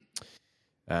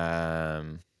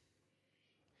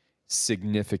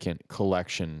significant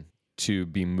collection to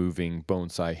be moving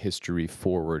bonsai history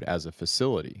forward as a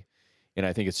facility. And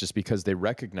I think it's just because they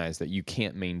recognize that you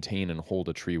can't maintain and hold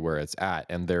a tree where it's at,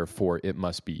 and therefore it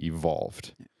must be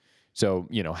evolved. So,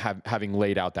 having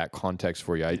laid out that context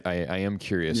for you, I am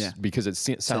curious because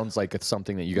it sounds like it's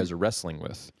something that you guys are wrestling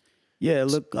with. Yeah,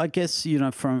 look, I guess,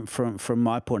 from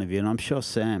my point of view, and I'm sure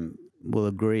Sam will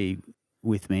agree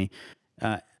with me,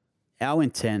 our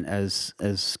intent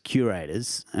as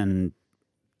curators, and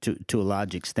to a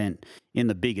large extent in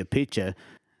the bigger picture,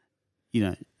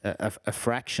 a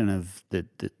fraction of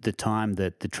the time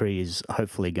that the tree is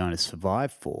hopefully going to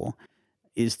survive for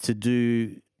is to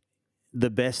do the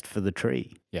best for the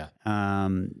tree. Yeah.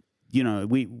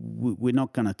 We're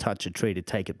not going to touch a tree to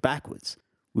take it backwards.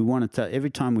 We want to every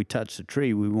time we touch the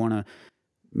tree, we want to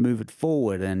move it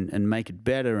forward and make it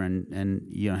better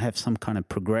and have some kind of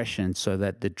progression so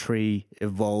that the tree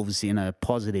evolves in a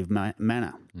positive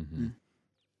manner. Mm-hmm.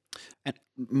 And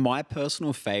my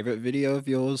personal favorite video of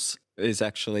yours is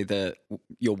actually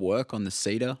your work on the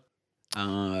cedar.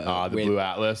 The Blue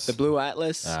Atlas. The Blue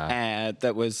Atlas.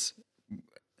 That was,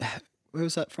 where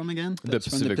was that from again? The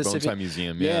Pacific Bonsai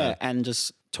Museum. Yeah. And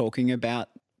just talking about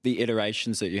the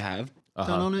iterations that you have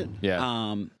done on it.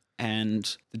 Yeah.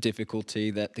 And the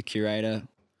difficulty that the curator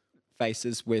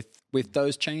faces with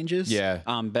those changes. Yeah.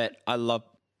 But I love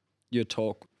your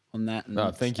talk on that.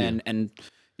 And, thank you. And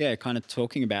yeah, kind of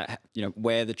talking about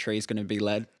where the tree is going to be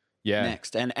led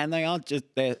next, and they are just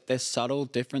they're subtle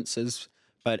differences,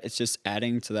 but it's just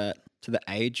adding to the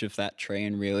age of that tree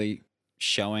and really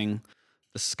showing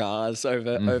the scars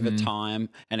over time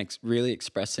and really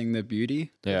expressing the beauty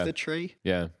of the tree.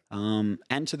 Yeah.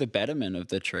 And to the betterment of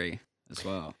the tree as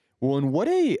well. Well, and what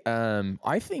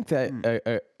I think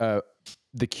that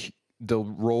the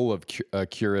role of a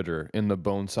curator in the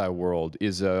bonsai world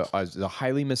is a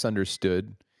highly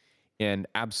misunderstood and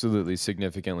absolutely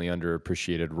significantly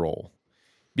underappreciated role,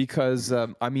 because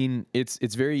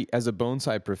it's very, as a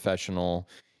bonsai professional,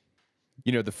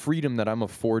 the freedom that I'm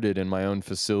afforded in my own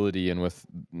facility and with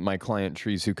my client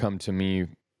trees who come to me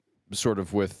sort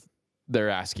of with, they're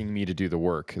asking me to do the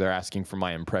work. They're asking for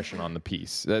my impression on the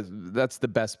piece. That's the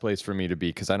best place for me to be,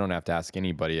 because I don't have to ask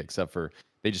anybody except for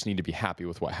they just need to be happy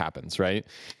with what happens, right?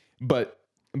 But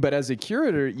as a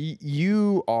curator,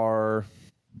 you are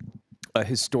a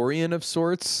historian of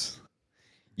sorts.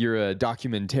 You're a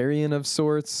documentarian of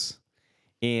sorts,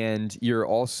 and you're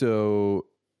also,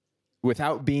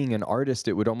 without being an artist,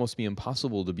 it would almost be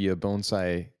impossible to be a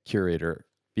bonsai curator,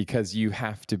 because you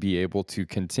have to be able to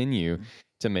continue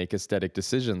to make aesthetic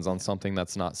decisions on something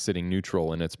that's not sitting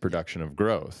neutral in its production of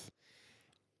growth.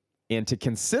 And to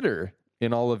consider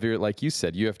in all of your, like you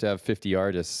said, you have to have 50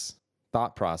 artists'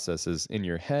 thought processes in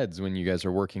your heads when you guys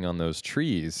are working on those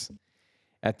trees.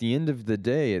 At the end of the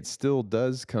day, it still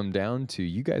does come down to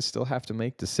you guys still have to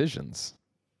make decisions.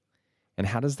 And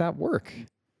how does that work?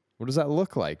 What does that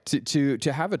look like to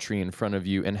have a tree in front of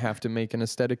you and have to make an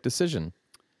aesthetic decision?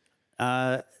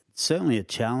 Certainly a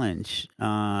challenge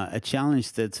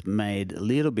that's made a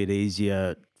little bit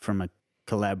easier from a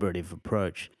collaborative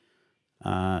approach.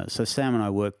 So Sam and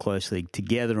I work closely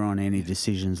together on any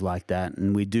decisions like that,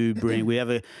 and we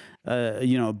have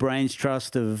a brains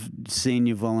trust of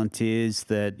senior volunteers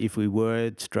that if we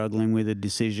were struggling with a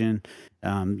decision,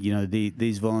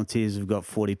 these volunteers have got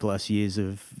 40 plus years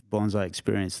of bonsai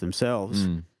experience themselves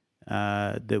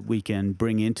that we can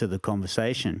bring into the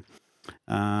conversation.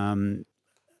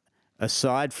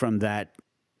 Aside from that,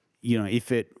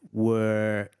 if it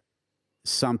were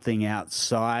something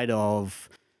outside of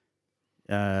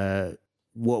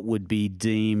what would be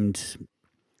deemed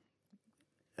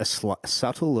a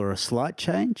subtle or a slight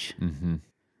change,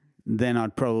 then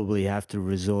I'd probably have to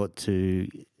resort to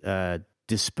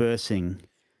dispersing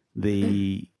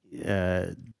the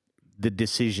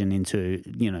decision into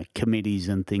committees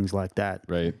and things like that.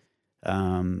 Right.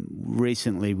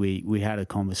 Recently, we had a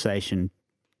conversation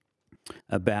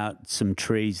about some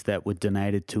trees that were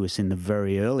donated to us in the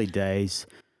very early days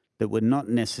that were not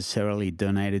necessarily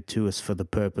donated to us for the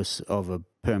purpose of a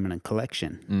permanent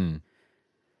collection.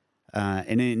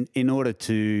 And in order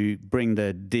to bring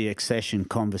the deaccession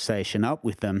conversation up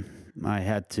with them, I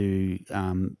had to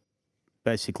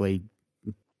basically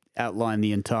outline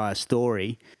the entire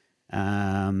story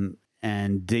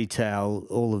and detail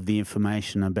all of the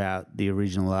information about the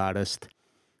original artist,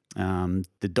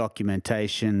 the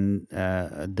documentation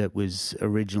that was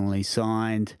originally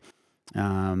signed,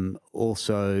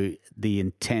 also the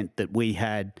intent that we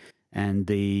had and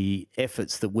the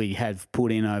efforts that we have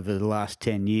put in over the last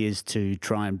 10 years to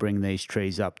try and bring these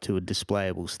trees up to a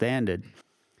displayable standard,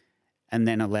 and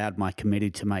then allowed my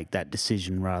committee to make that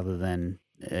decision rather than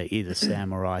either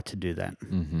Sam or I to do that.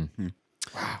 Mm-hmm.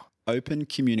 Wow. Open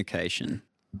communication.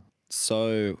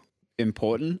 So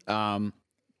important.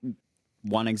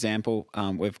 One example,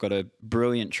 we've got a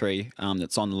brilliant tree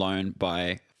that's on loan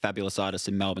by fabulous artist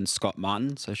in Melbourne, Scott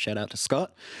Martin. So shout out to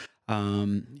Scott.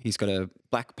 He's got a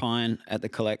black pine at the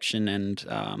collection,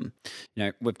 and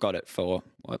we've got it for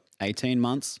 18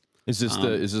 months. Is this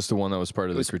the one that was part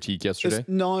of the critique yesterday?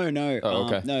 No. Oh,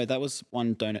 okay. No, that was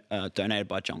one donated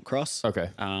by John Cross. Okay.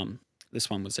 This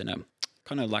one was in a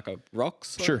kind of like a rock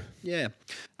slide. Sure. Yeah.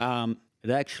 It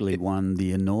actually won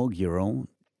the inaugural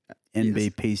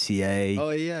NBPCA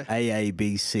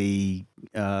AABC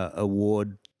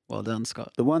award. Well done,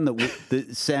 Scott. The one that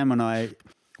Sam and I,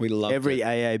 We love every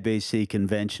AABC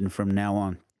convention from now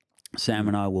on, Sam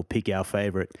and I will pick our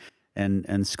favorite,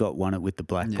 and Scott won it with the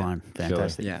black pine.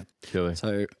 Fantastic. Yeah. Killer.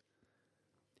 So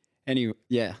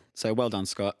so well done,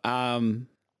 Scott.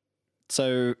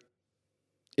 So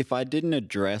if I didn't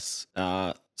address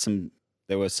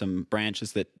there were some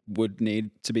branches that would need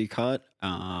to be cut.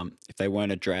 If they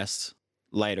weren't addressed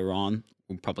later on,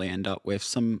 we'll probably end up with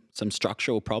some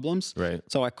structural problems. Right.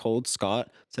 So I called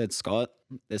Scott, said, Scott,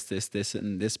 this,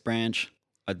 and this branch.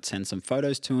 I'd send some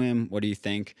photos to him. What do you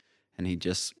think? And he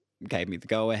just gave me the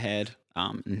go ahead.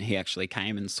 And he actually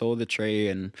came and saw the tree,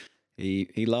 and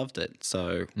he loved it.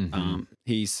 So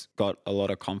he's got a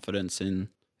lot of confidence in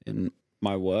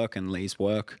my work and Lee's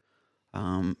work.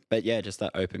 But yeah, just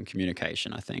that open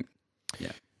communication, I think.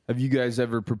 Yeah. Have you guys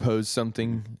ever proposed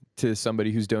something to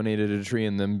somebody who's donated a tree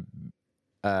and then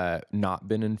not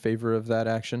been in favor of that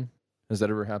action? Has that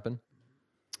ever happened?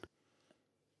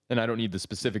 And I don't need the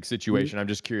specific situation. I'm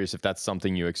just curious if that's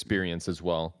something you experience as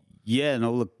well. Yeah,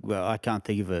 no, look, well, I can't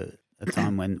think of a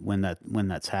time when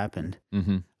that's happened.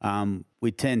 Mm-hmm.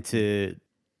 We tend to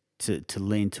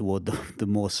lean toward the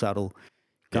more subtle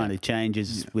kind of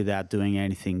changes without doing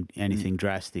anything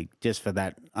drastic, just for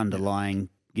that underlying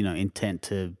intent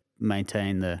to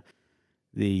maintain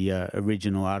the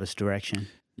original artist direction.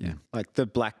 Yeah, like the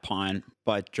black pine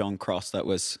by John Cross that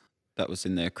was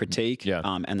in the critique. Yeah.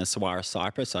 And the Saguaro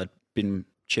cypress I'd been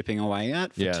chipping away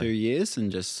at for 2 years,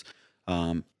 and just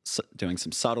doing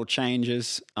some subtle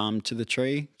changes to the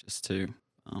tree just to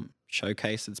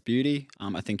showcase its beauty.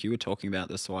 I think you were talking about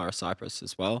the Saguaro cypress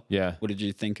as well. Yeah. What did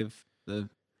you think of the?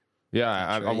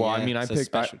 Yeah.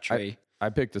 I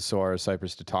picked the Saguaro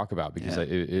cypress to talk about because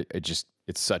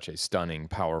it's such a stunning,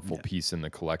 powerful piece in the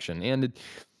collection, and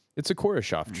it's a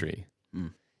Khoroshav tree.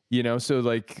 So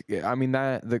a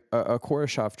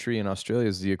Khoroshav tree in Australia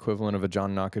is the equivalent of a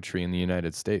John Naka tree in the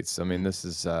United States. I mean, this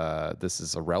is a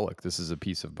relic. This is a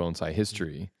piece of bonsai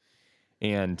history,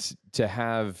 and to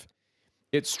have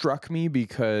it struck me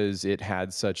because it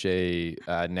had such a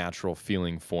natural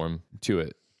feeling form to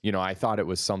it. I thought it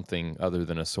was something other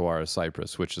than a Saguaro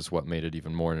cypress, which is what made it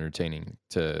even more entertaining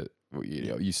to.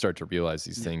 You start to realize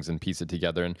these things and piece it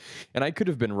together. And I could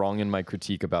have been wrong in my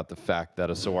critique about the fact that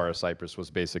a Saguaro cypress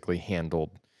was basically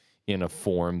handled in a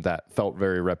form that felt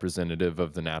very representative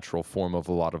of the natural form of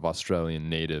a lot of Australian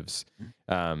natives.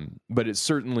 But it's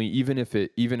certainly, even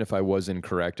if I was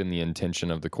incorrect in the intention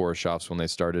of the Khoroshavs when they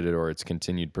started it, or its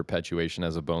continued perpetuation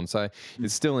as a bonsai,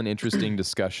 it's still an interesting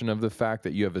discussion of the fact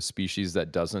that you have a species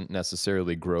that doesn't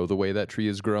necessarily grow the way that tree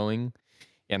is growing.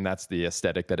 And that's the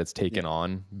aesthetic that it's taken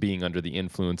on, being under the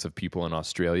influence of people in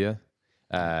Australia,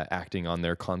 acting on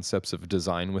their concepts of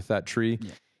design with that tree.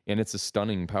 Yeah. And it's a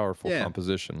stunning, powerful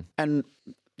composition. And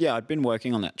I'd been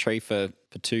working on that tree for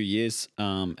 2 years,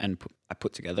 and I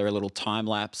put together a little time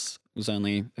lapse. It was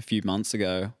only a few months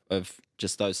ago of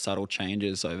just those subtle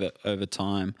changes over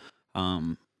time.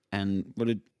 And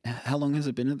how long has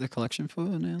it been at the collection for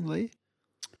now, Lee?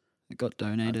 It got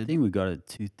donated. I think we got it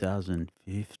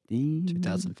 2015.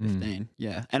 2015,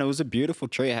 yeah. And it was a beautiful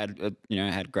tree. It had,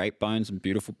 it had great bones and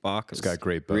beautiful bark. It's got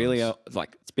great bones. Really,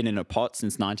 it's been in a pot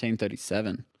since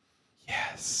 1937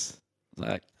 Yes.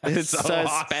 Like, it's so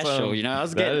awesome. special, I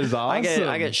was getting, That is awesome.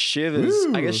 I get shivers.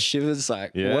 Woo. I get shivers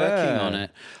working on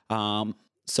it.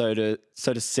 So to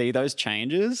see those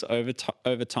changes over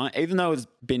time, even though it's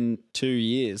been 2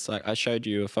 years, like I showed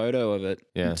you a photo of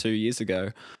it 2 years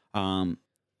ago, and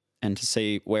to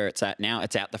see where it's at now,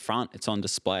 it's out the front, it's on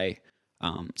display.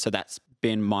 So that's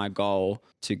been my goal,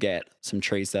 to get some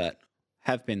trees that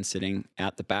have been sitting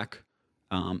out the back,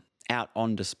 out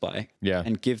on display,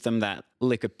 and give them that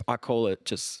lick of, I call it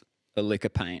just a lick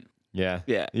of paint. Yeah.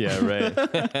 Yeah. Yeah.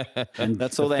 Right. And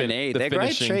that's all they need. They're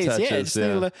great trees. Touches,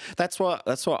 That's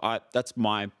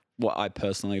my what I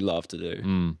personally love to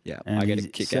do. Yeah, And I get a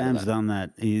kick out of Sam's that. done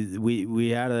that. We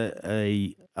had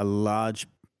a large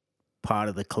part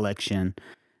of the collection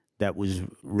that was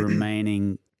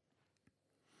remaining.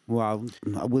 Well,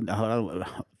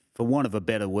 for want of a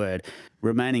better word,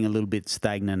 remaining a little bit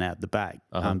stagnant out the back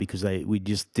because we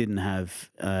just didn't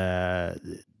have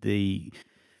the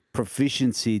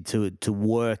proficiency to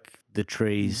work the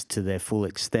trees to their full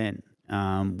extent.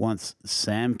 Once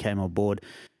Sam came on board,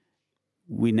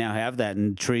 we now have that,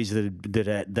 and trees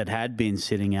that had been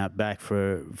sitting out back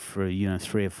for 3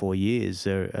 or 4 years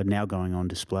are now going on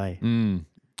display.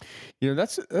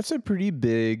 That's a pretty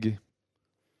big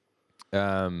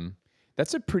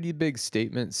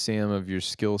statement, Sam, of your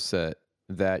skill set,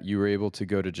 that you were able to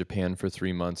go to Japan for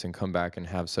 3 months and come back and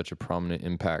have such a prominent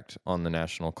impact on the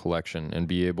national collection, and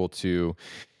be able to,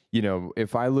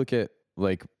 if I look at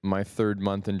like my 3rd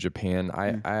month in Japan,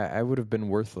 I would have been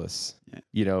worthless,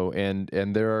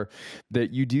 and there are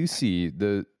that you do see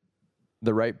the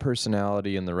right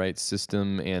personality and the right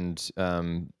system and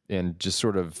just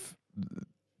sort of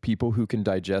people who can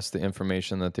digest the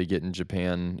information that they get in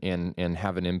Japan and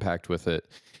have an impact with it.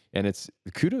 And it's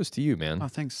kudos to you, man. Oh,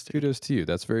 thanks. Kudos to you.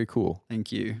 That's very cool.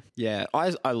 Thank you. Yeah,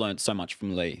 I learned so much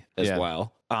from Lee as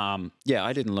well.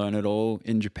 I didn't learn it all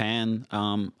in Japan.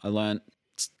 I learned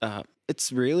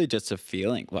it's really just a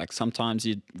feeling. Like sometimes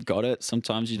you got it,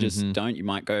 sometimes you just don't. You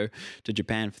might go to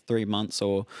Japan for 3 months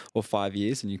or 5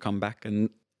 years, and you come back and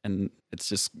it's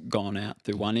just gone out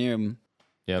through one ear and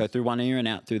go through one ear and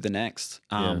out through the next.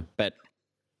 But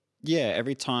yeah,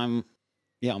 every time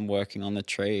I'm working on the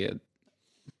tree,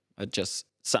 it just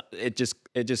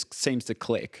seems to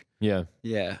click.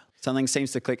 Yeah, something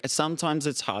seems to click. Sometimes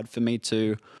it's hard for me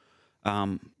to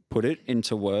put it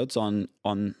into words on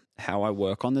how I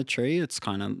work on the tree. It's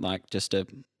kind of like just a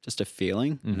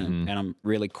feeling, and I'm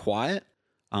really quiet.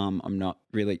 I'm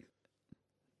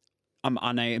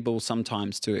unable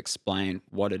sometimes to explain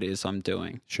what it is I'm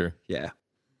doing. Sure. Yeah.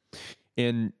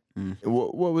 And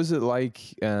what was it like?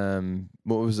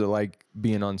 What was it like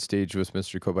being on stage with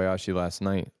Mr. Kobayashi last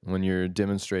night when you're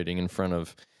demonstrating in front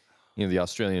of the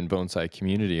Australian bonsai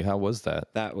community? How was that?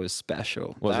 That was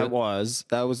special. That was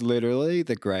literally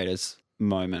the greatest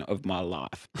moment of my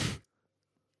life.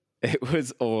 It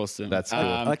was awesome. That's cool.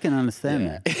 I can understand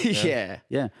that.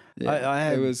 Yeah.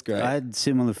 It was great. I had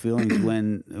similar feelings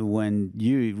when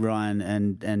you, Ryan,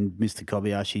 and Mr.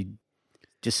 Kobayashi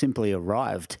just simply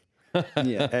arrived.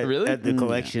 Really? At the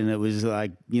collection. It was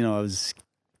like, I was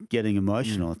getting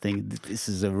emotional. I think this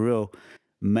is a real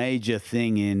major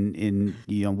thing in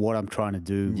what I'm trying to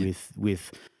do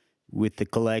with the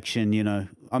collection.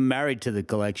 I'm married to the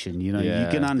collection. You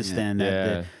can understand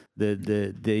that.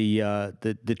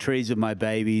 The trees are my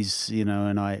babies,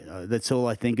 and I that's all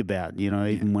I think about,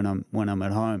 even when I'm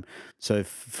at home. So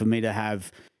for me to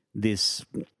have this,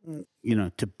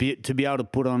 to be able to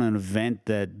put on an event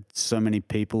that so many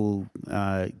people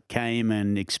came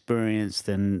and experienced,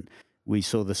 and we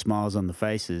saw the smiles on the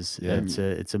faces.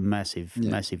 It's a massive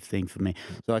thing for me.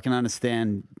 So I can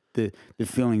understand the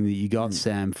feeling that you got,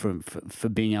 Sam, for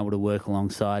being able to work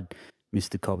alongside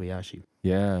Mr. Kobayashi.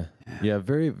 Yeah.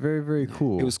 Very, very, very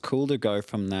cool. It was cool to go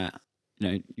from that,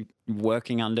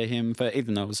 working under him for,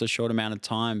 even though it was a short amount of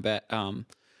time, but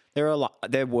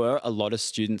there were a lot of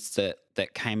students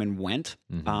that came and went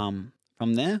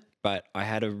from there, but I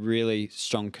had a really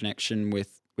strong connection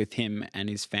with him and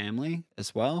his family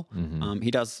as well.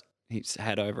 He's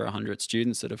had over 100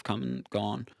 students that have come and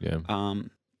gone.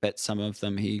 But some of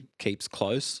them he keeps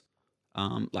close,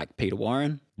 like Peter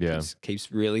Warren.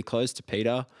 Keeps really close to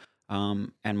Peter.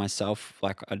 And myself,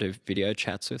 like I do video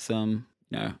chats with them,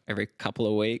 every couple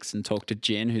of weeks, and talk to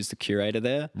Jin, who's the curator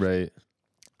there. Right.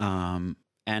 And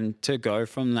to go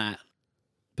from that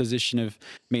position of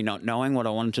me not knowing what I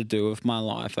wanted to do with my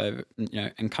life over,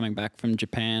 and coming back from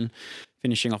Japan,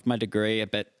 finishing off my degree,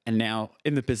 and now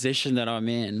in the position that I'm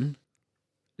in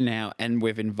now, and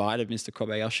we've invited Mr.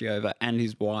 Kobayashi over and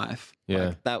his wife.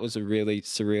 Like, that was a really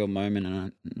surreal moment,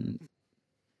 and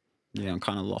I'm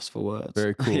kind of lost for words.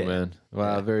 Very cool, man.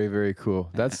 Wow, very, very cool.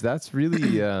 That's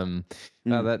really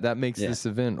that makes this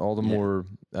event all the more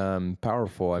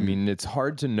powerful. I mean, it's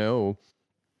hard to know,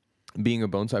 being a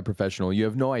bonsai professional, you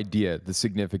have no idea the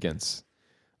significance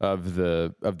of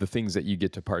the things that you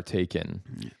get to partake in.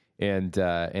 And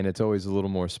it's always a little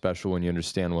more special when you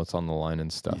understand what's on the line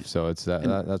and stuff. So it's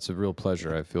that's a real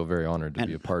pleasure. I feel very honored to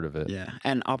be a part of it. Yeah,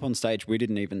 and up on stage, we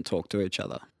didn't even talk to each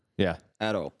other.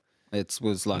 At all. It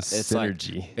was like it's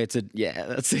synergy. That's it.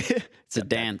 It's a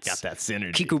dance. Got that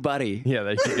synergy. Kiku buddy. Yeah,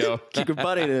 there you go. Kiku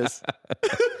buddy. This.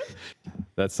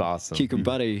 That's awesome. Kiku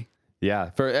buddy.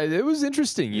 Yeah, it was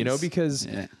interesting, because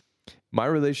My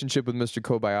relationship with Mr.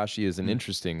 Kobayashi is an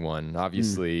interesting one.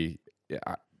 Obviously,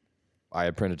 I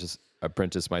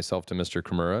apprenticed myself to Mr.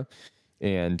 Kimura,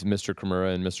 and Mr.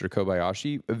 Kimura and Mr.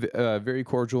 Kobayashi, very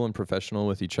cordial and professional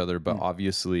with each other. But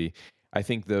obviously, I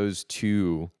think those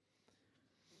two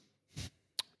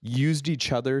used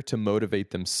each other to motivate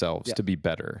themselves to be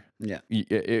better. Yeah.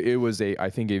 It was I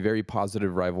think a very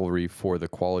positive rivalry for the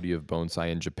quality of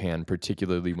bonsai in Japan,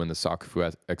 particularly when the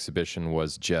Sakufu exhibition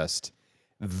was just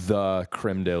the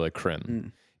creme de la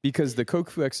creme. Because the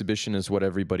Kokufu exhibition is what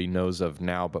everybody knows of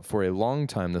now, but for a long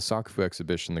time, the Sakufu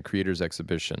exhibition, the creators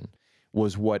exhibition,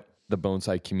 was what the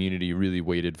bonsai community really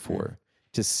waited for.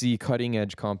 To see cutting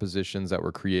edge compositions that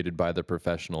were created by the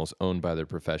professionals, owned by the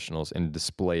professionals, and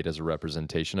displayed as a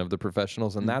representation of the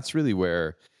professionals. And that's really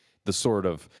where the sort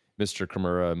of Mr.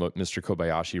 Kimura, Mr.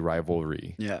 Kobayashi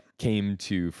rivalry came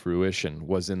to fruition,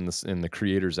 was in the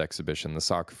creators exhibition, the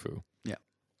Sakufu. Yeah.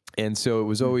 And so it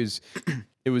was always,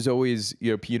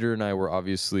 Peter and I were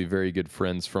obviously very good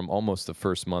friends from almost the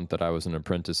first month that I was an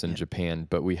apprentice in Japan,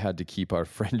 but we had to keep our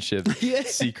friendship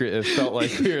secret. It felt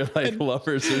like we were like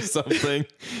lovers or something.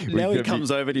 Now he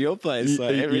comes over to your place.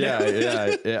 Like every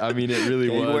day. I mean, it really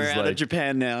was. We're out of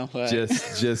Japan now.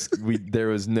 There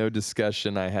was no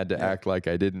discussion. I had to act like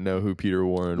I didn't know who Peter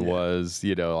Warren was,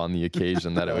 on the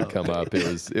occasion that it would come up. It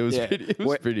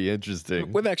was pretty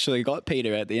interesting. We've actually got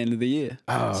Peter at the end of the year.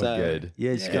 Oh, good.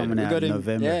 Yeah, he's coming out in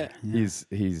November. Yeah. He's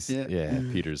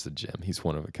Peter's a gem. He's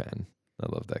one of a kind. I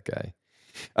love that guy.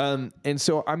 And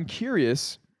so I'm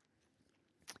curious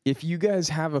if you guys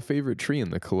have a favorite tree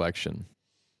in the collection.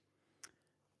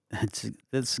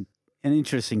 That's an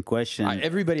interesting question.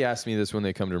 Everybody asks me this when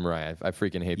they come to Mariah. I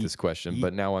freaking hate this question,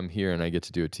 but now I'm here and I get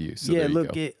to do it to you. So there you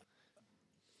go.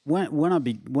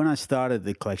 When I started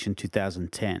the collection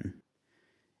 2010,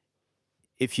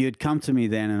 if you had come to me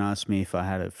then and asked me if I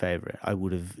had a favorite, I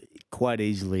would have quite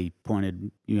easily pointed,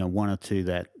 one or two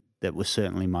that were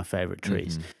certainly my favorite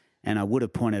trees. And I would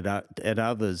have pointed out at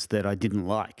others that I didn't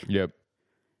like. Yep.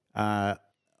 I've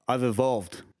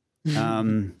evolved.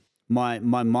 My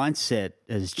mindset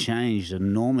has changed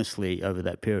enormously over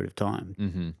that period of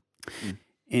time.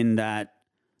 In that,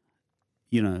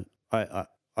 I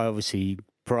obviously,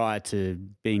 prior to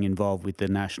being involved with the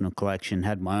National Collection,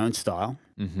 had my own style.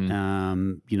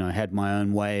 Had my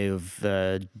own way of,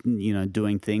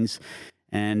 doing things,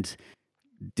 and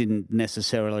didn't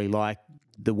necessarily like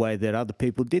the way that other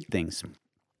people did things.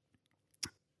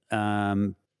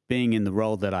 Being in the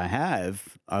role that I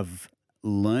have, I've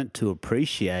learnt to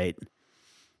appreciate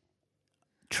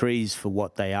trees for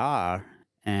what they are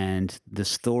and the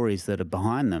stories that are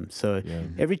behind them. So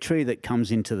every tree that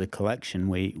comes into the collection,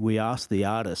 we ask the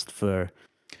artist for,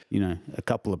 a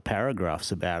couple of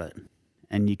paragraphs about it.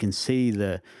 And you can see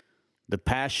the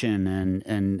passion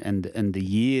and the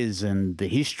years and the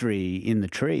history in the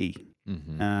tree.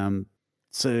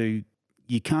 So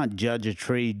you can't judge a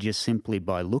tree just simply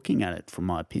by looking at it, from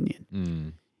my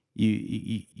opinion.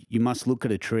 You must look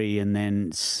at a tree and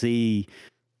then see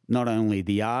not only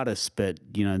the artist, but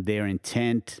their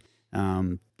intent,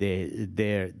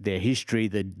 their history,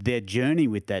 their journey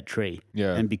with that tree.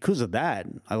 Yeah. And because of that,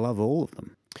 I love all of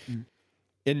them.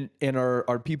 And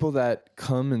are people that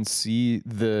come and see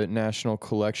the National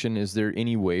Collection, is there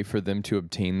any way for them to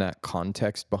obtain that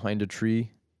context behind a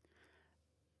tree?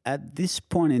 At this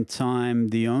point in time,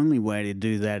 the only way to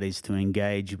do that is to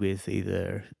engage with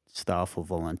either staff or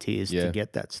volunteers to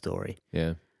get that story.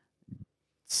 Yeah.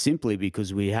 Simply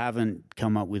because we haven't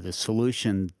come up with a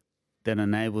solution that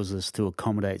enables us to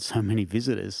accommodate so many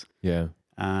visitors. Yeah.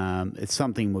 It's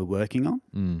something we're working on.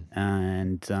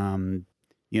 And,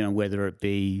 whether it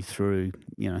be through,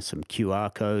 some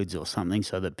QR codes or something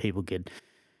so that people could,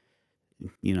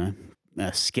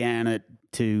 scan it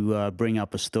to bring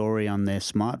up a story on their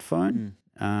smartphone.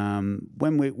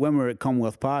 When we were at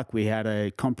Commonwealth Park, we had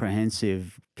a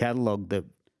comprehensive catalogue that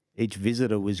each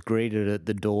visitor was greeted at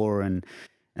the door and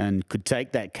could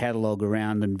take that catalogue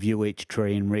around and view each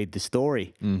tree and read the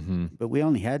story. But we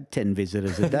only had 10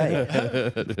 visitors a day.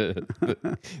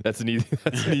 That's an easy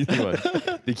one.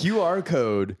 The QR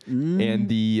code and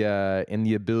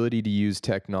the ability to use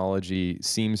technology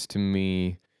seems to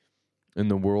me, in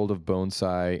the world of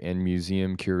bonsai and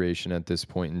museum curation at this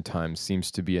point in time, seems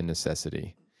to be a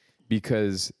necessity,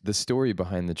 because the story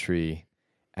behind the tree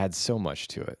adds so much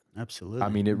to it. Absolutely. I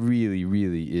mean, it really,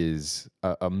 really is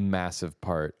a massive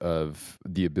part of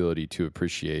the ability to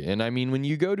appreciate. And I mean, when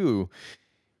you go to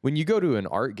an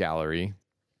art gallery,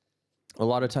 a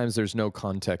lot of times there's no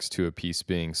context to a piece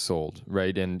being sold,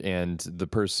 right? And the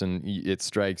person, it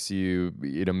strikes you,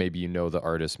 maybe the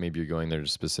artist, maybe you're going there to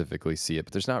specifically see it,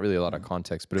 but there's not really a lot of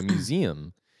context. But a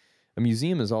museum, a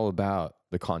museum is all about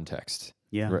the context.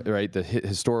 Yeah. Right. The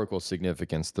historical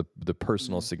significance, the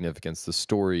personal significance, the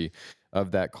story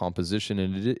of that composition.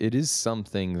 And it is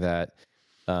something that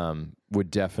would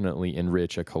definitely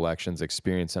enrich a collection's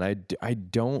experience. And I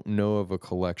don't know of a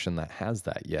collection that has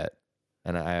that yet.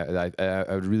 And I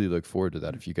would really look forward to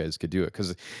that if you guys could do it.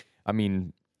 Because, I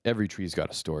mean, every tree's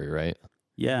got a story, right?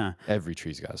 Yeah. Every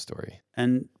tree's got a story.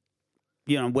 And,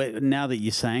 you know, now that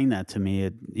you're saying that to me,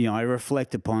 I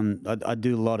reflect upon, I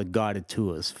do a lot of guided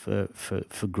tours for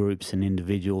groups and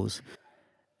individuals.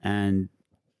 And,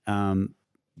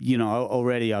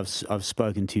 already I've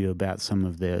spoken to you about some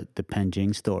of the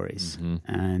Panjing stories.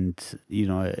 Mm-hmm. And,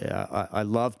 I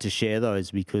love to share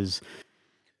those because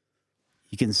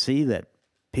you can see that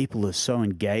people are so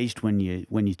engaged when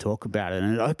you talk about it.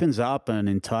 And it opens up an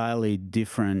entirely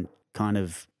different kind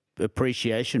of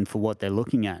appreciation for what they're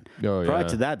looking at. Oh, Prior yeah.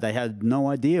 to that, they had no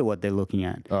idea what they're looking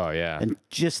at. Oh, yeah. And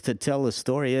just to tell the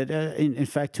story, in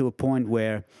fact, to a point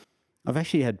where I've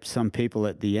actually had some people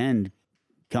at the end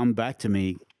come back to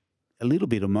me a little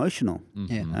bit emotional.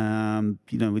 Yeah.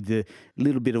 With the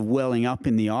little bit of welling up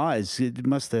in the eyes. It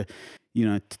must have,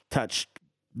 touched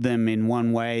them in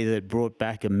one way that brought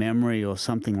back a memory or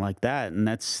something like that. And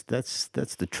that's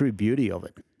the true beauty of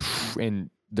it. And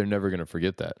they're never going to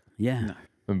forget that. Yeah. No.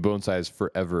 And Bonsai is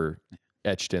forever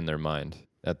etched in their mind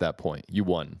at that point. You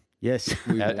won. Yes.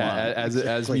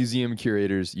 As museum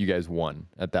curators, you guys won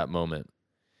at that moment.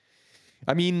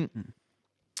 I mean,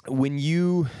 when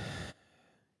you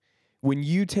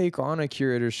take on a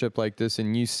curatorship like this,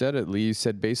 and you said it, Lee, you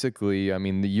said basically, I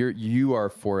mean, you are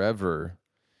forever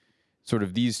sort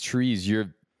of these trees.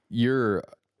 You're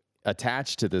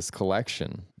attached to this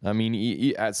collection. I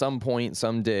mean, at some point,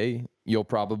 someday, you'll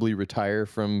probably retire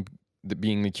from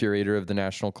being the curator of the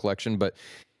National Collection, but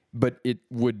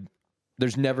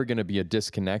there's never going to be a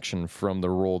disconnection from the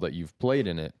role that you've played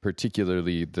in it,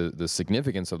 particularly the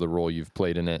significance of the role you've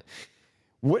played in it.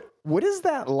 What is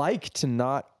that like to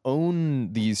not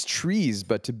own these trees,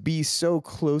 but to be so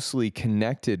closely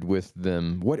connected with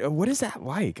them? What is that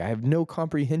like? I have no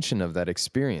comprehension of that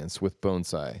experience with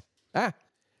Bonsai. I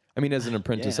mean, as an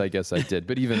apprentice, Yeah. I guess I did,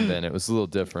 but even then, it was a little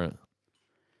different.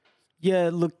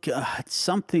 Yeah, look, it's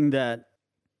something that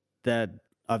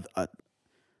I've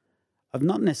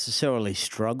not necessarily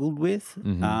struggled with,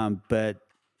 but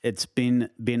it's been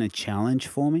a challenge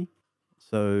for me.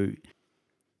 So,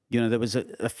 there was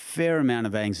a fair amount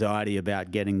of anxiety about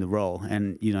getting the role,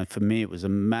 and for me, it was a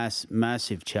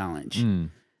massive challenge.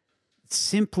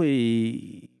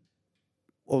 Simply,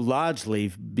 or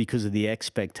largely, because of the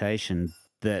expectation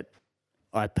that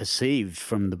I perceived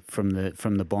from the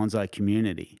bonsai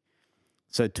community.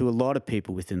 So to a lot of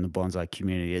people within the bonsai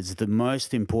community, it's the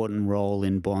most important role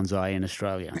in bonsai in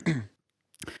Australia.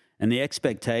 And the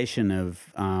expectation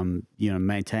of,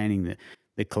 maintaining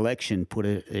the collection put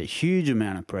a huge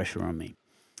amount of pressure on me.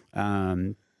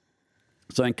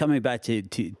 So in coming back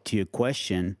to your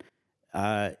question,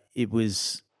 it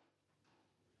was,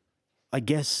 I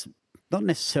guess, not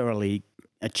necessarily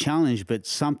a challenge, but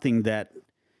something that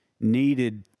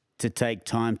needed to take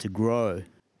time to grow.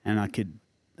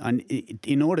 And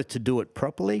in order to do it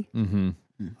properly,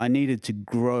 I needed to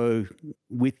grow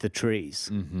with the trees.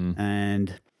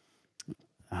 And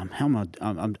I'm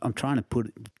trying to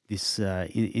put this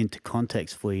into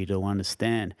context for you to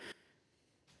understand.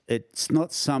 It's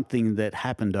not something that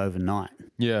happened overnight.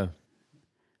 Yeah.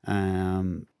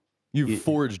 You've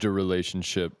forged a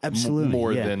relationship Absolutely,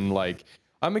 more yeah. than like,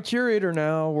 I'm a curator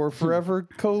now, we're forever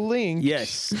co-linked.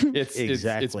 Yes,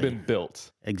 It's been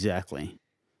built. Exactly.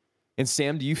 And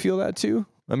Sam, do you feel that too?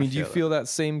 I mean, do you feel that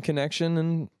same connection?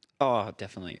 And Oh,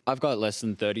 definitely. I've got less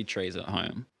than 30 trees at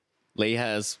home. Lee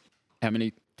has how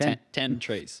many? 10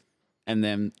 trees. And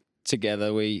then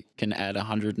together we can add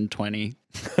 120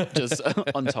 just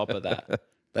on top of that.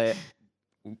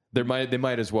 they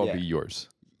might as well Yeah. be yours.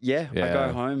 I Yeah.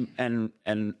 go home and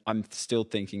I'm still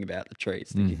thinking about the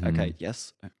trees. Thinking, okay,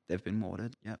 yes, they've been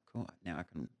watered. Yeah, cool. Now I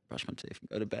can brush my teeth and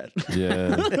go to bed.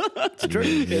 Yeah. It's true.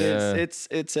 Yeah.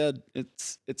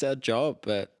 It's our job,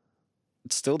 but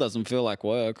it still doesn't feel like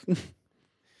work.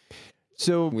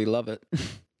 So We love it.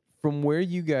 from where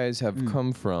you guys have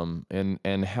come from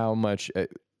and how much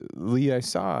Lee, I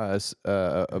saw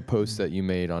a post that you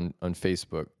made on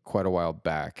Facebook quite a while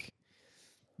back,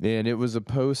 and it was a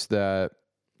post that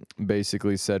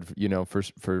basically said,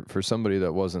 for somebody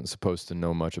that wasn't supposed to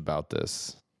know much about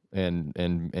this,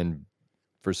 and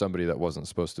for somebody that wasn't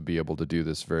supposed to be able to do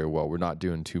this very well, we're not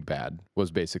doing too bad,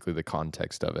 was basically the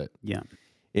context of it. Yeah.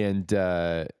 And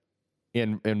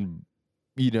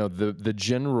the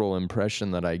general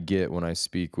impression that I get when I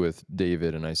speak with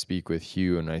David and I speak with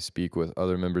Hugh and I speak with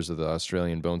other members of the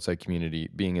Australian bonsai community,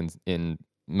 being in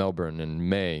Melbourne in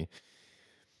May,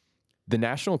 the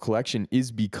National Collection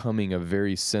is becoming a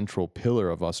very central pillar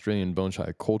of Australian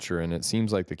bonsai culture, and it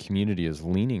seems like the community is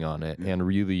leaning on it and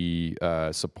really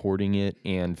supporting it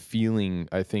and feeling,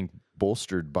 I think,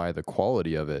 bolstered by the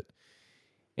quality of it.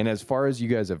 And as far as you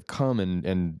guys have come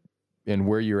and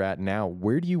where you're at now,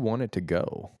 where do you want it to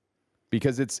go?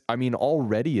 Because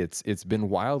already it's been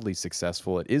wildly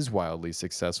successful. It is wildly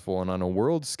successful, and on a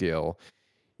world scale,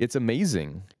 it's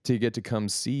amazing to get to come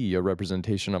see a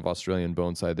representation of Australian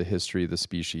bonsai, the history, the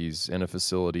species, and a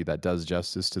facility that does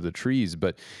justice to the trees.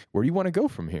 But where do you want to go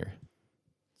from here?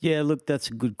 Yeah, look, that's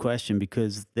a good question,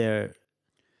 because there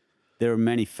are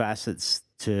many facets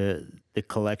to the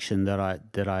collection that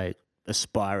I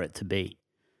aspire it to be.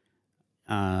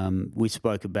 We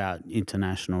spoke about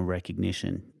international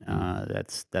recognition.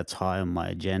 That's high on my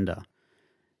agenda,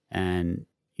 and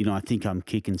I think I'm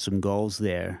kicking some goals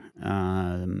there.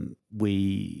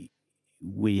 We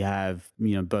have,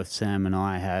 both Sam and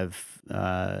I have,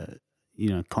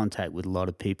 contact with a lot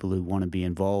of people who want to be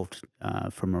involved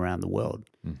from around the world.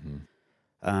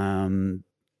 Mm-hmm.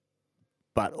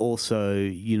 But also,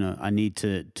 I need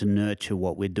to nurture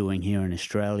what we're doing here in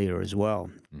Australia as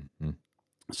well. Mm-hmm.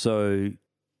 So,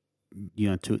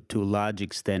 to a large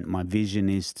extent, my vision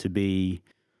is to be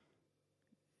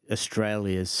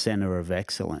Australia's centre of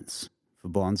excellence for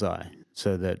bonsai,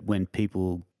 so that when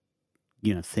people,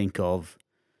 think of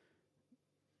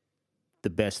the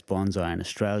best bonsai in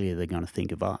Australia, they're going to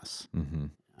think of us. Mm-hmm.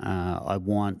 I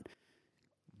want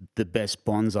the best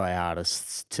bonsai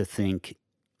artists to think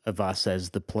of us as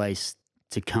the place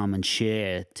to come and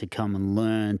share, to come and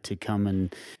learn, to come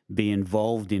and be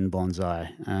involved in bonsai.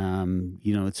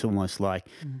 It's almost like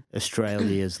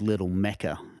Australia's little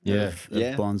Mecca of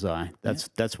bonsai.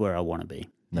 That's where I want to be.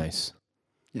 Nice.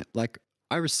 Yeah, like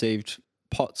I received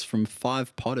pots from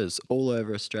 5 potters all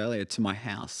over Australia to my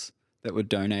house that were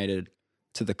donated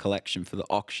to the collection for the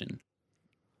auction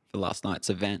for last night's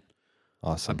event.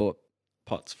 Awesome. I bought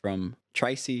pots from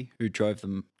Tracy, who drove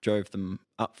them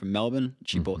up from Melbourne.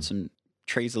 She bought some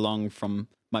trees along from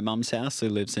my mum's house, who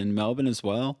lives in Melbourne as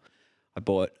well. I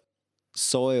bought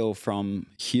soil from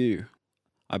Hugh.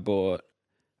 I bought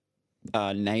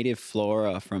native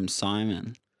flora from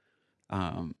Simon.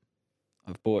 I've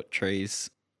bought trees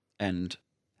and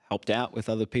helped out with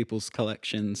other people's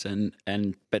collections,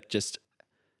 but just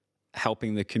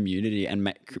helping the community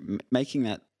and making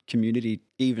that community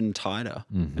even tighter.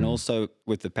 Mm-hmm. And also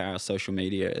with the power of social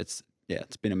media, it's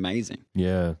been amazing.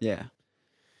 Yeah. Yeah.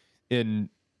 And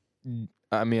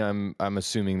I'm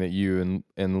assuming that you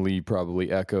and Lee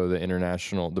probably echo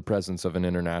the presence of an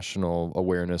international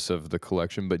awareness of the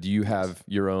collection, but do you have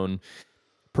your own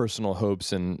personal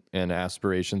hopes and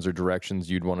aspirations or directions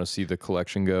you'd want to see the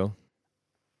collection go?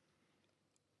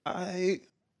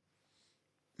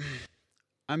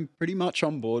 I'm pretty much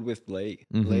on board with Lee.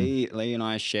 Mm-hmm. Lee and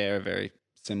I share a very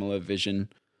similar vision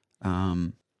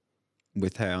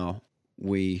with how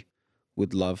we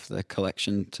would love the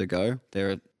collection to go.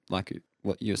 There are, like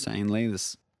what you're saying, Lee,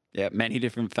 there's many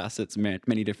different facets,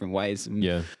 many different ways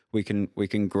we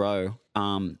can grow.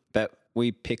 But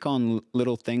we pick on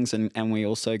little things and we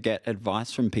also get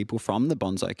advice from people from the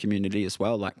bonsai community as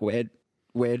well. Like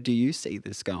where do you see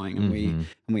this going? And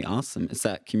we ask them. It's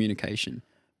that communication.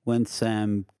 When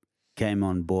Sam came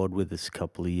on board with us a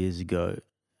couple of years ago,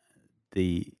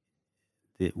 we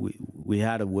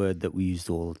had a word that we used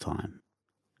all the time.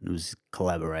 It was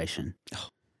collaboration. Oh.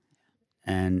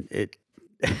 And it,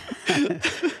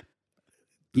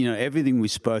 everything we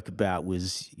spoke about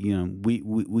was,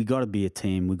 we got to be a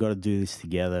team. We got to do this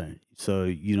together.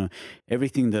 So,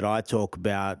 everything that I talk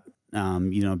about,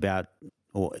 everything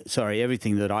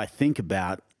that I think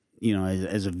about,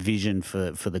 as a vision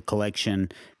for the collection,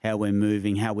 how we're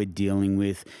moving, how we're dealing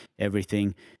with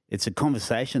everything. It's a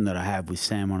conversation that I have with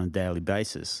Sam on a daily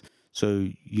basis. So,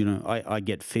 I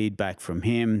get feedback from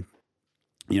him.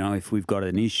 If we've got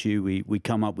an issue, we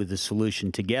come up with a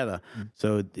solution together.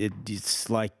 So it's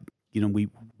like,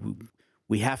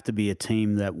 we have to be a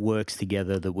team that works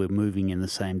together, that we're moving in the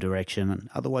same direction. And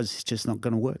otherwise, it's just not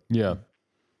going to work. Yeah.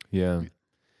 Yeah.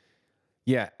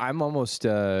 Yeah, I'm almost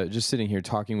just sitting here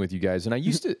talking with you guys, and I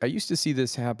used to see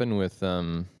this happen with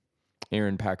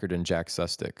Aaron Packard and Jack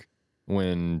Sustick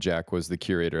when Jack was the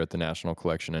curator at the National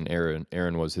Collection, and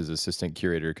Aaron was his assistant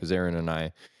curator, because Aaron and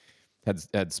I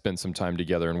had spent some time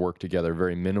together and worked together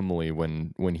very minimally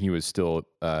when he was still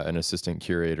an assistant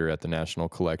curator at the National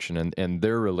Collection, and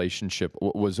their relationship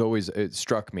was always, it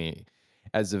struck me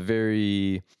as a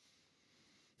very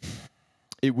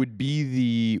It would be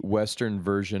the Western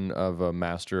version of a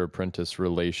master-apprentice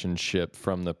relationship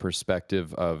from the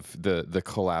perspective of the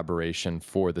collaboration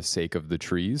for the sake of the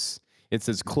trees. It's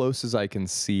as close as I can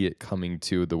see it coming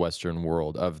to the Western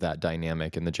world of that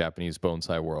dynamic in the Japanese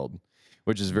bonsai world,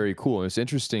 which is very cool. It's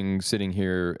interesting sitting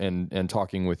here and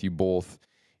talking with you both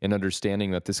and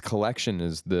understanding that this collection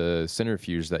is the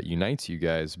centrifuge that unites you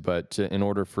guys. But in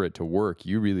order for it to work,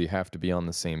 you really have to be on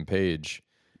the same page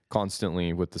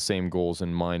constantly with the same goals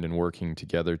in mind and working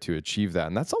together to achieve that.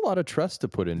 And that's a lot of trust to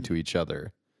put into each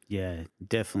other. Yeah,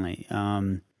 definitely.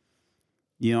 I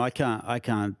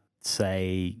can't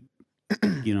say,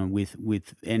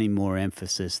 with any more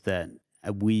emphasis that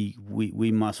we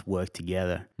must work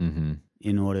together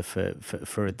in order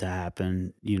for it to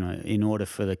happen. In order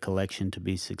for the collection to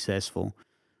be successful,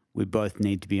 we both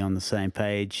need to be on the same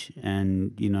page.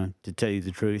 And to tell you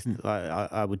the truth,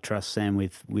 I would trust Sam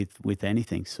with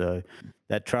anything. So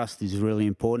that trust is really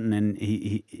important, and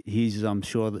he's I'm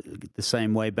sure the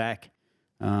same way back.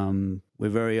 We're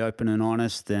very open and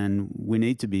honest, and we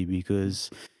need to be, because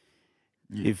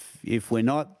if we're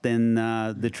not, then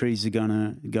the trees are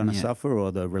gonna suffer,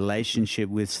 or the relationship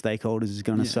with stakeholders is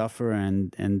gonna suffer,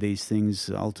 and these things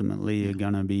ultimately are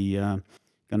gonna be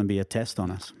a test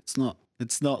on us.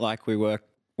 It's not like we work.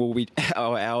 Well,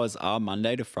 our hours are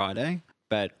Monday to Friday,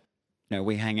 but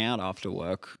we hang out after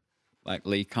work. Like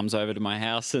Lee comes over to my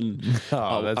house, and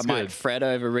I might fret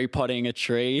over repotting a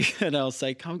tree, and I'll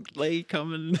say, "Come, Lee,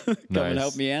 come and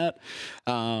help me out."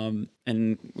 And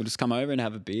we'll just come over and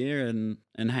have a beer and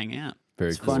hang out.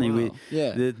 It's funny.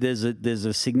 There's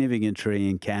a significant tree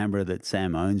in Canberra that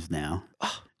Sam owns now.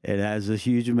 It has a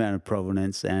huge amount of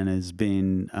provenance and has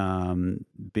been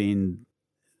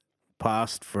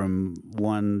passed from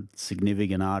one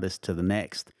significant artist to the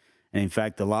next. And in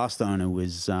fact, the last owner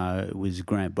was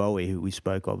Grant Bowie, who we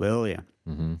spoke of earlier.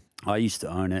 Mm-hmm. I used to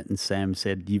own it, and Sam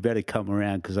said, "You better come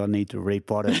around because I need to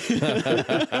repot it.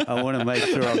 I want to make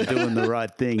sure I'm doing the right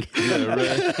thing."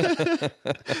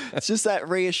 It's just that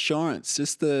reassurance.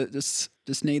 Just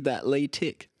need that Lee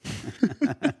tick.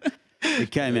 It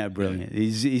came out brilliant.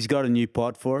 He's got a new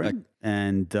pot for it,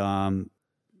 and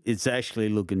it's actually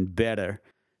looking better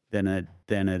than it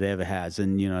ever has,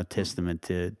 and a testament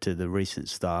to the recent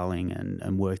styling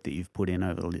and work that you've put in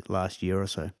over the last year or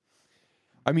so.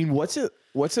 I mean, what's it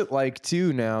like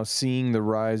too now, seeing the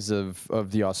rise of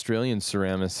the Australian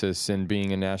ceramicists and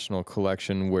being a national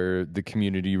collection where the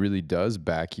community really does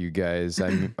back you guys? I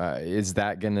mean, is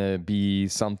that gonna be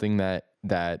something that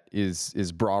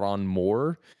is brought on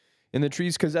more in the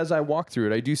trees? Because as I walk through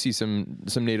it, I do see some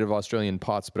native Australian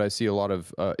pots, but I see a lot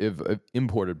of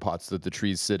imported pots that the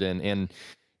trees sit in. And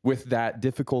with that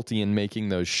difficulty in making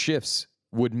those shifts,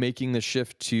 would making the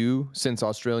shift too, since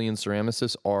Australian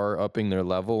ceramicists are upping their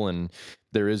level and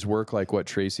there is work like what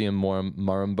Tracy and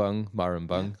Marambung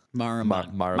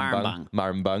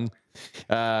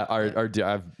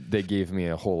they gave me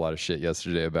a whole lot of shit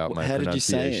yesterday about my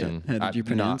pronunciation. How did you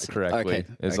pronounce it? Correctly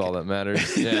is all that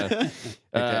matters.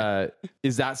 Yeah.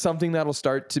 Is that something that'll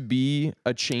start to be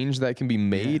a change that can be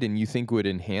made and you think would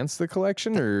enhance the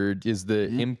collection, or is the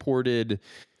imported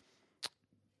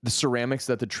the ceramics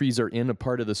that the trees are in a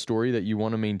part of the story that you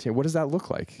want to maintain? What does that look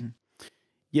like?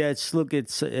 Yeah, it's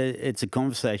a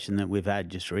conversation that we've had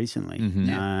just recently,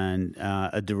 and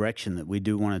a direction that we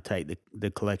do want to take the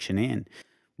collection in.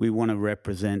 We want to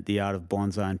represent the art of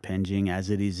bonsai and penjing as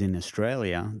it is in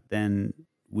Australia. Then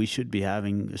we should be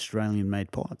having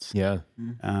Australian-made pots. Yeah.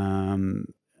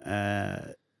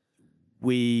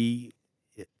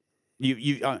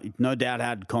 You no doubt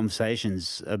had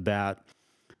conversations about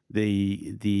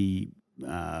the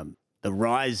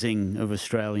rising of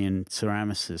Australian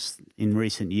ceramicists in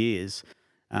recent years,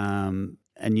 and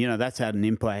that's had an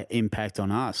impact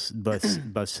on us,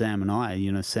 both Sam and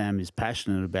I. Sam is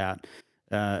passionate about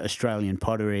Australian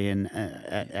pottery, and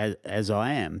as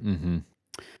I am. Mm-hmm.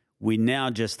 We now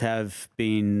just have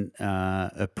been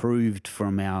approved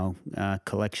from our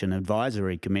collection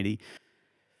advisory committee,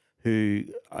 who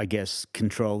I guess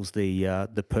controls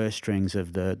the purse strings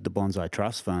of the Bonsai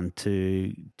Trust Fund,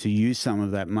 to use some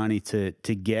of that money to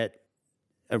get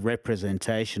a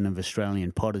representation of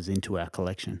Australian potters into our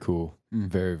collection. Cool.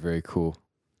 Very, very cool.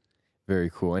 Very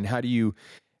cool. And how do you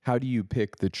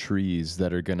pick the trees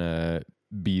that are gonna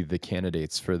be the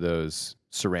candidates for those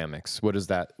ceramics? What is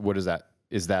that?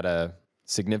 Is that a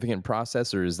significant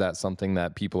process, or is that something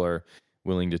that people are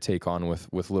willing to take on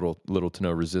with little to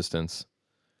no resistance?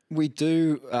 We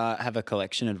do have a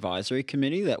collection advisory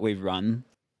committee that we run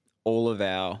all of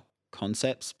our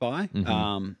concepts by.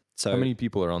 Mm-hmm. So how many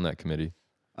people are on that committee?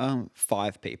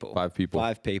 5 people. 5 people.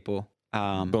 5 people.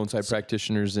 Bonsai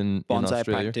practitioners in bonsai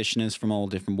Australia? practitioners from all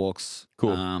different walks.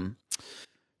 Cool.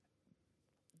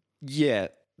 Yeah,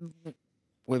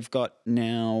 we've got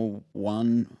now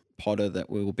one potter that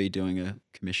we will be doing a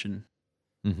commission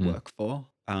Mhm. work for.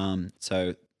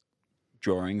 So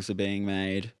drawings are being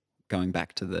made, going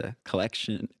back to the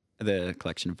collection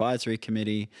advisory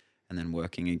committee, and then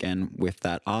working again with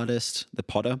that artist, the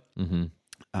potter, Mhm.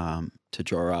 to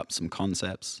draw up some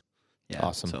concepts. Yeah,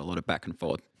 Awesome. So a lot of back and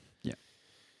forth.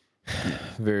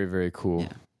 Very, very cool.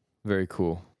 Yeah. Very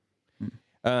cool.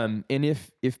 And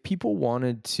if people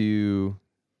wanted to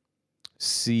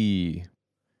see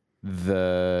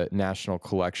the national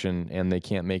collection and they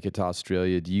can't make it to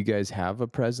Australia, do you guys have a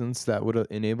presence that would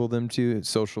enable them to?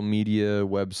 Social media,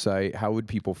 website? How would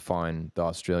people find the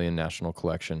Australian National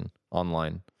Collection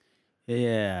online?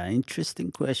 Yeah,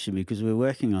 interesting question, because we're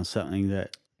working on something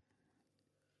that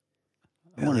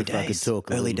I wonder if I could talk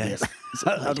a Early little days. bit.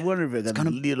 I wonder if it's a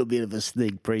little bit of a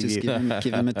sneak preview. Just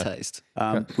give him a taste.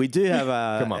 We do have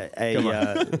Come on.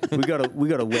 we got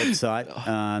a website,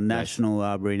 National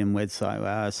Arboretum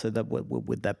website. So that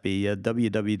would that be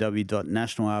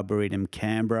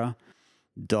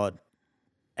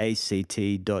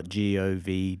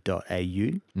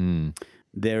www.nationalaboretumcanberra.act.gov.au.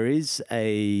 There is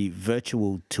a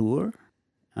virtual tour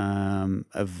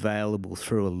available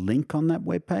through a link on that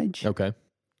webpage. Okay.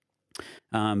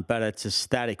 But it's a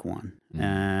static one,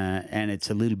 and it's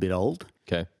a little bit old.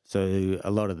 Okay. So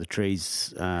a lot of the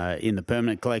trees in the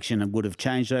permanent collection would have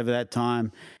changed over that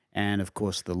time. And, of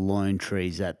course, the lone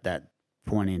trees at that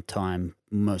point in time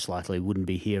most likely wouldn't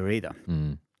be here either.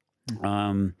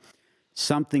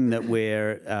 Something that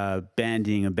we're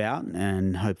bandying about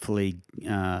and hopefully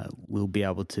we'll be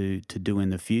able to do in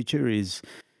the future is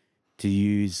to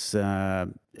use a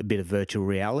bit of virtual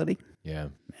reality. Yeah.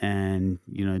 And,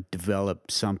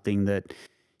 develop something that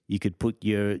you could put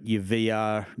your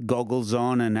VR goggles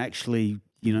on and actually,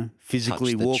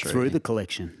 physically Touch the walk tree. through the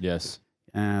collection. Yes.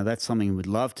 That's something we'd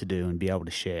love to do and be able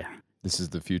to share. This is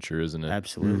the future, isn't it?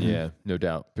 Absolutely. Yeah, no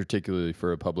doubt, particularly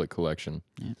for a public collection.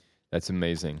 Yeah. That's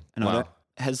amazing. And Wow.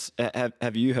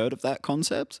 have you heard of that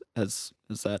concept? Has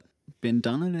that been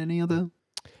done in any other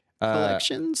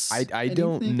collections? I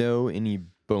don't Anything? know any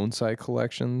bonsai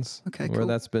collections Okay, where cool.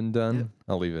 that's been done.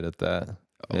 I'll leave it at that.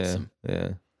 Awesome.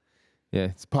 Yeah. Yeah,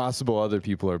 it's possible other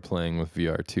people are playing with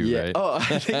VR too, right? Oh,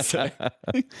 I think so.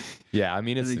 Yeah, I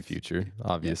mean it's the future.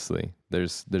 Obviously,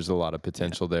 there's a lot of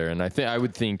potential there, and I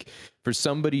would think for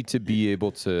somebody to be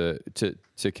able to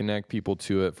connect people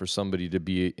to it, for somebody to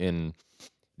be in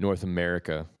North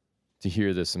America to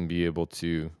hear this and be able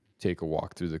to take a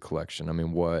walk through the collection. I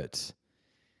mean, what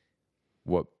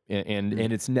and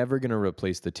it's never going to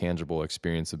replace the tangible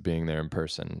experience of being there in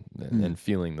person and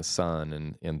feeling the sun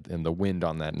and the wind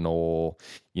on that knoll,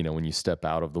 when you step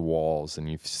out of the walls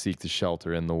and you seek the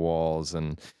shelter in the walls,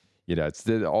 and it's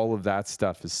all of that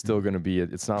stuff is still going to be,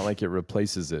 it's not like it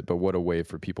replaces it, but what a way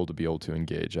for people to be able to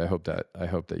engage. I hope that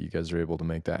you guys are able to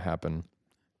make that happen.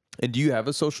 And do you have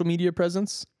a social media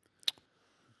presence?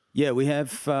 Yeah, we have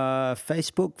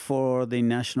Facebook for the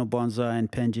National Bonsai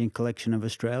and Penguin Collection of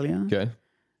Australia. Okay.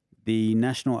 The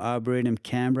National Arboretum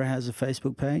Canberra has a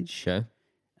Facebook page. Okay.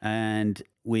 And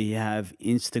we have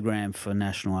Instagram for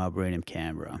National Arboretum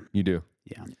Canberra. You do?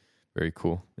 Yeah. Very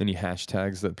cool. Any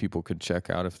hashtags that people could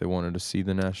check out if they wanted to see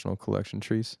the National Collection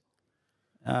trees?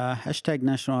 Hashtag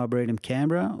National Arboretum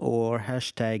Canberra or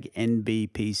hashtag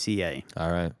NBPCA.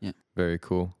 All right. Yeah. Very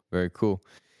cool. Very cool.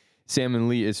 Sam and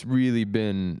Lee, it's really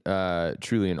been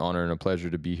truly an honor and a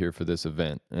pleasure to be here for this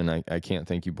event. And I can't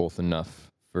thank you both enough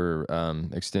for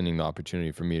extending the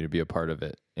opportunity for me to be a part of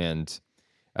it. And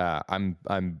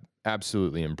I'm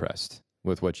absolutely impressed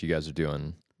with what you guys are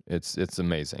doing. It's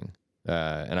amazing.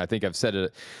 And I think I've said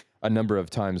it a number of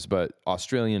times, but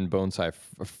Australian bonsai,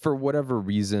 for whatever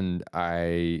reason,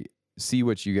 I see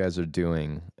what you guys are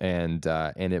doing, and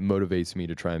it motivates me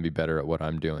to try and be better at what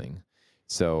I'm doing.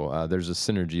 So there's a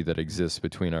synergy that exists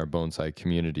between our bonsai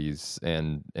communities,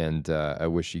 and I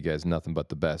wish you guys nothing but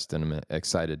the best, and I'm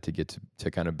excited to get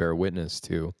to kind of bear witness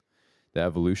to the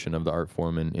evolution of the art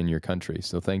form in your country.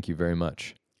 So thank you very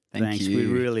much. Thanks. you. We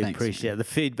really Thanks. appreciate the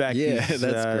feedback. Yeah, is,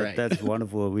 that's great. That's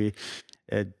wonderful.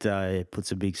 It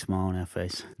puts a big smile on our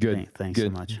face. Good. Thanks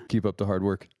Good. so much. Keep up the hard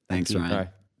work. Thanks, you. Ryan. All right.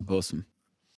 Awesome.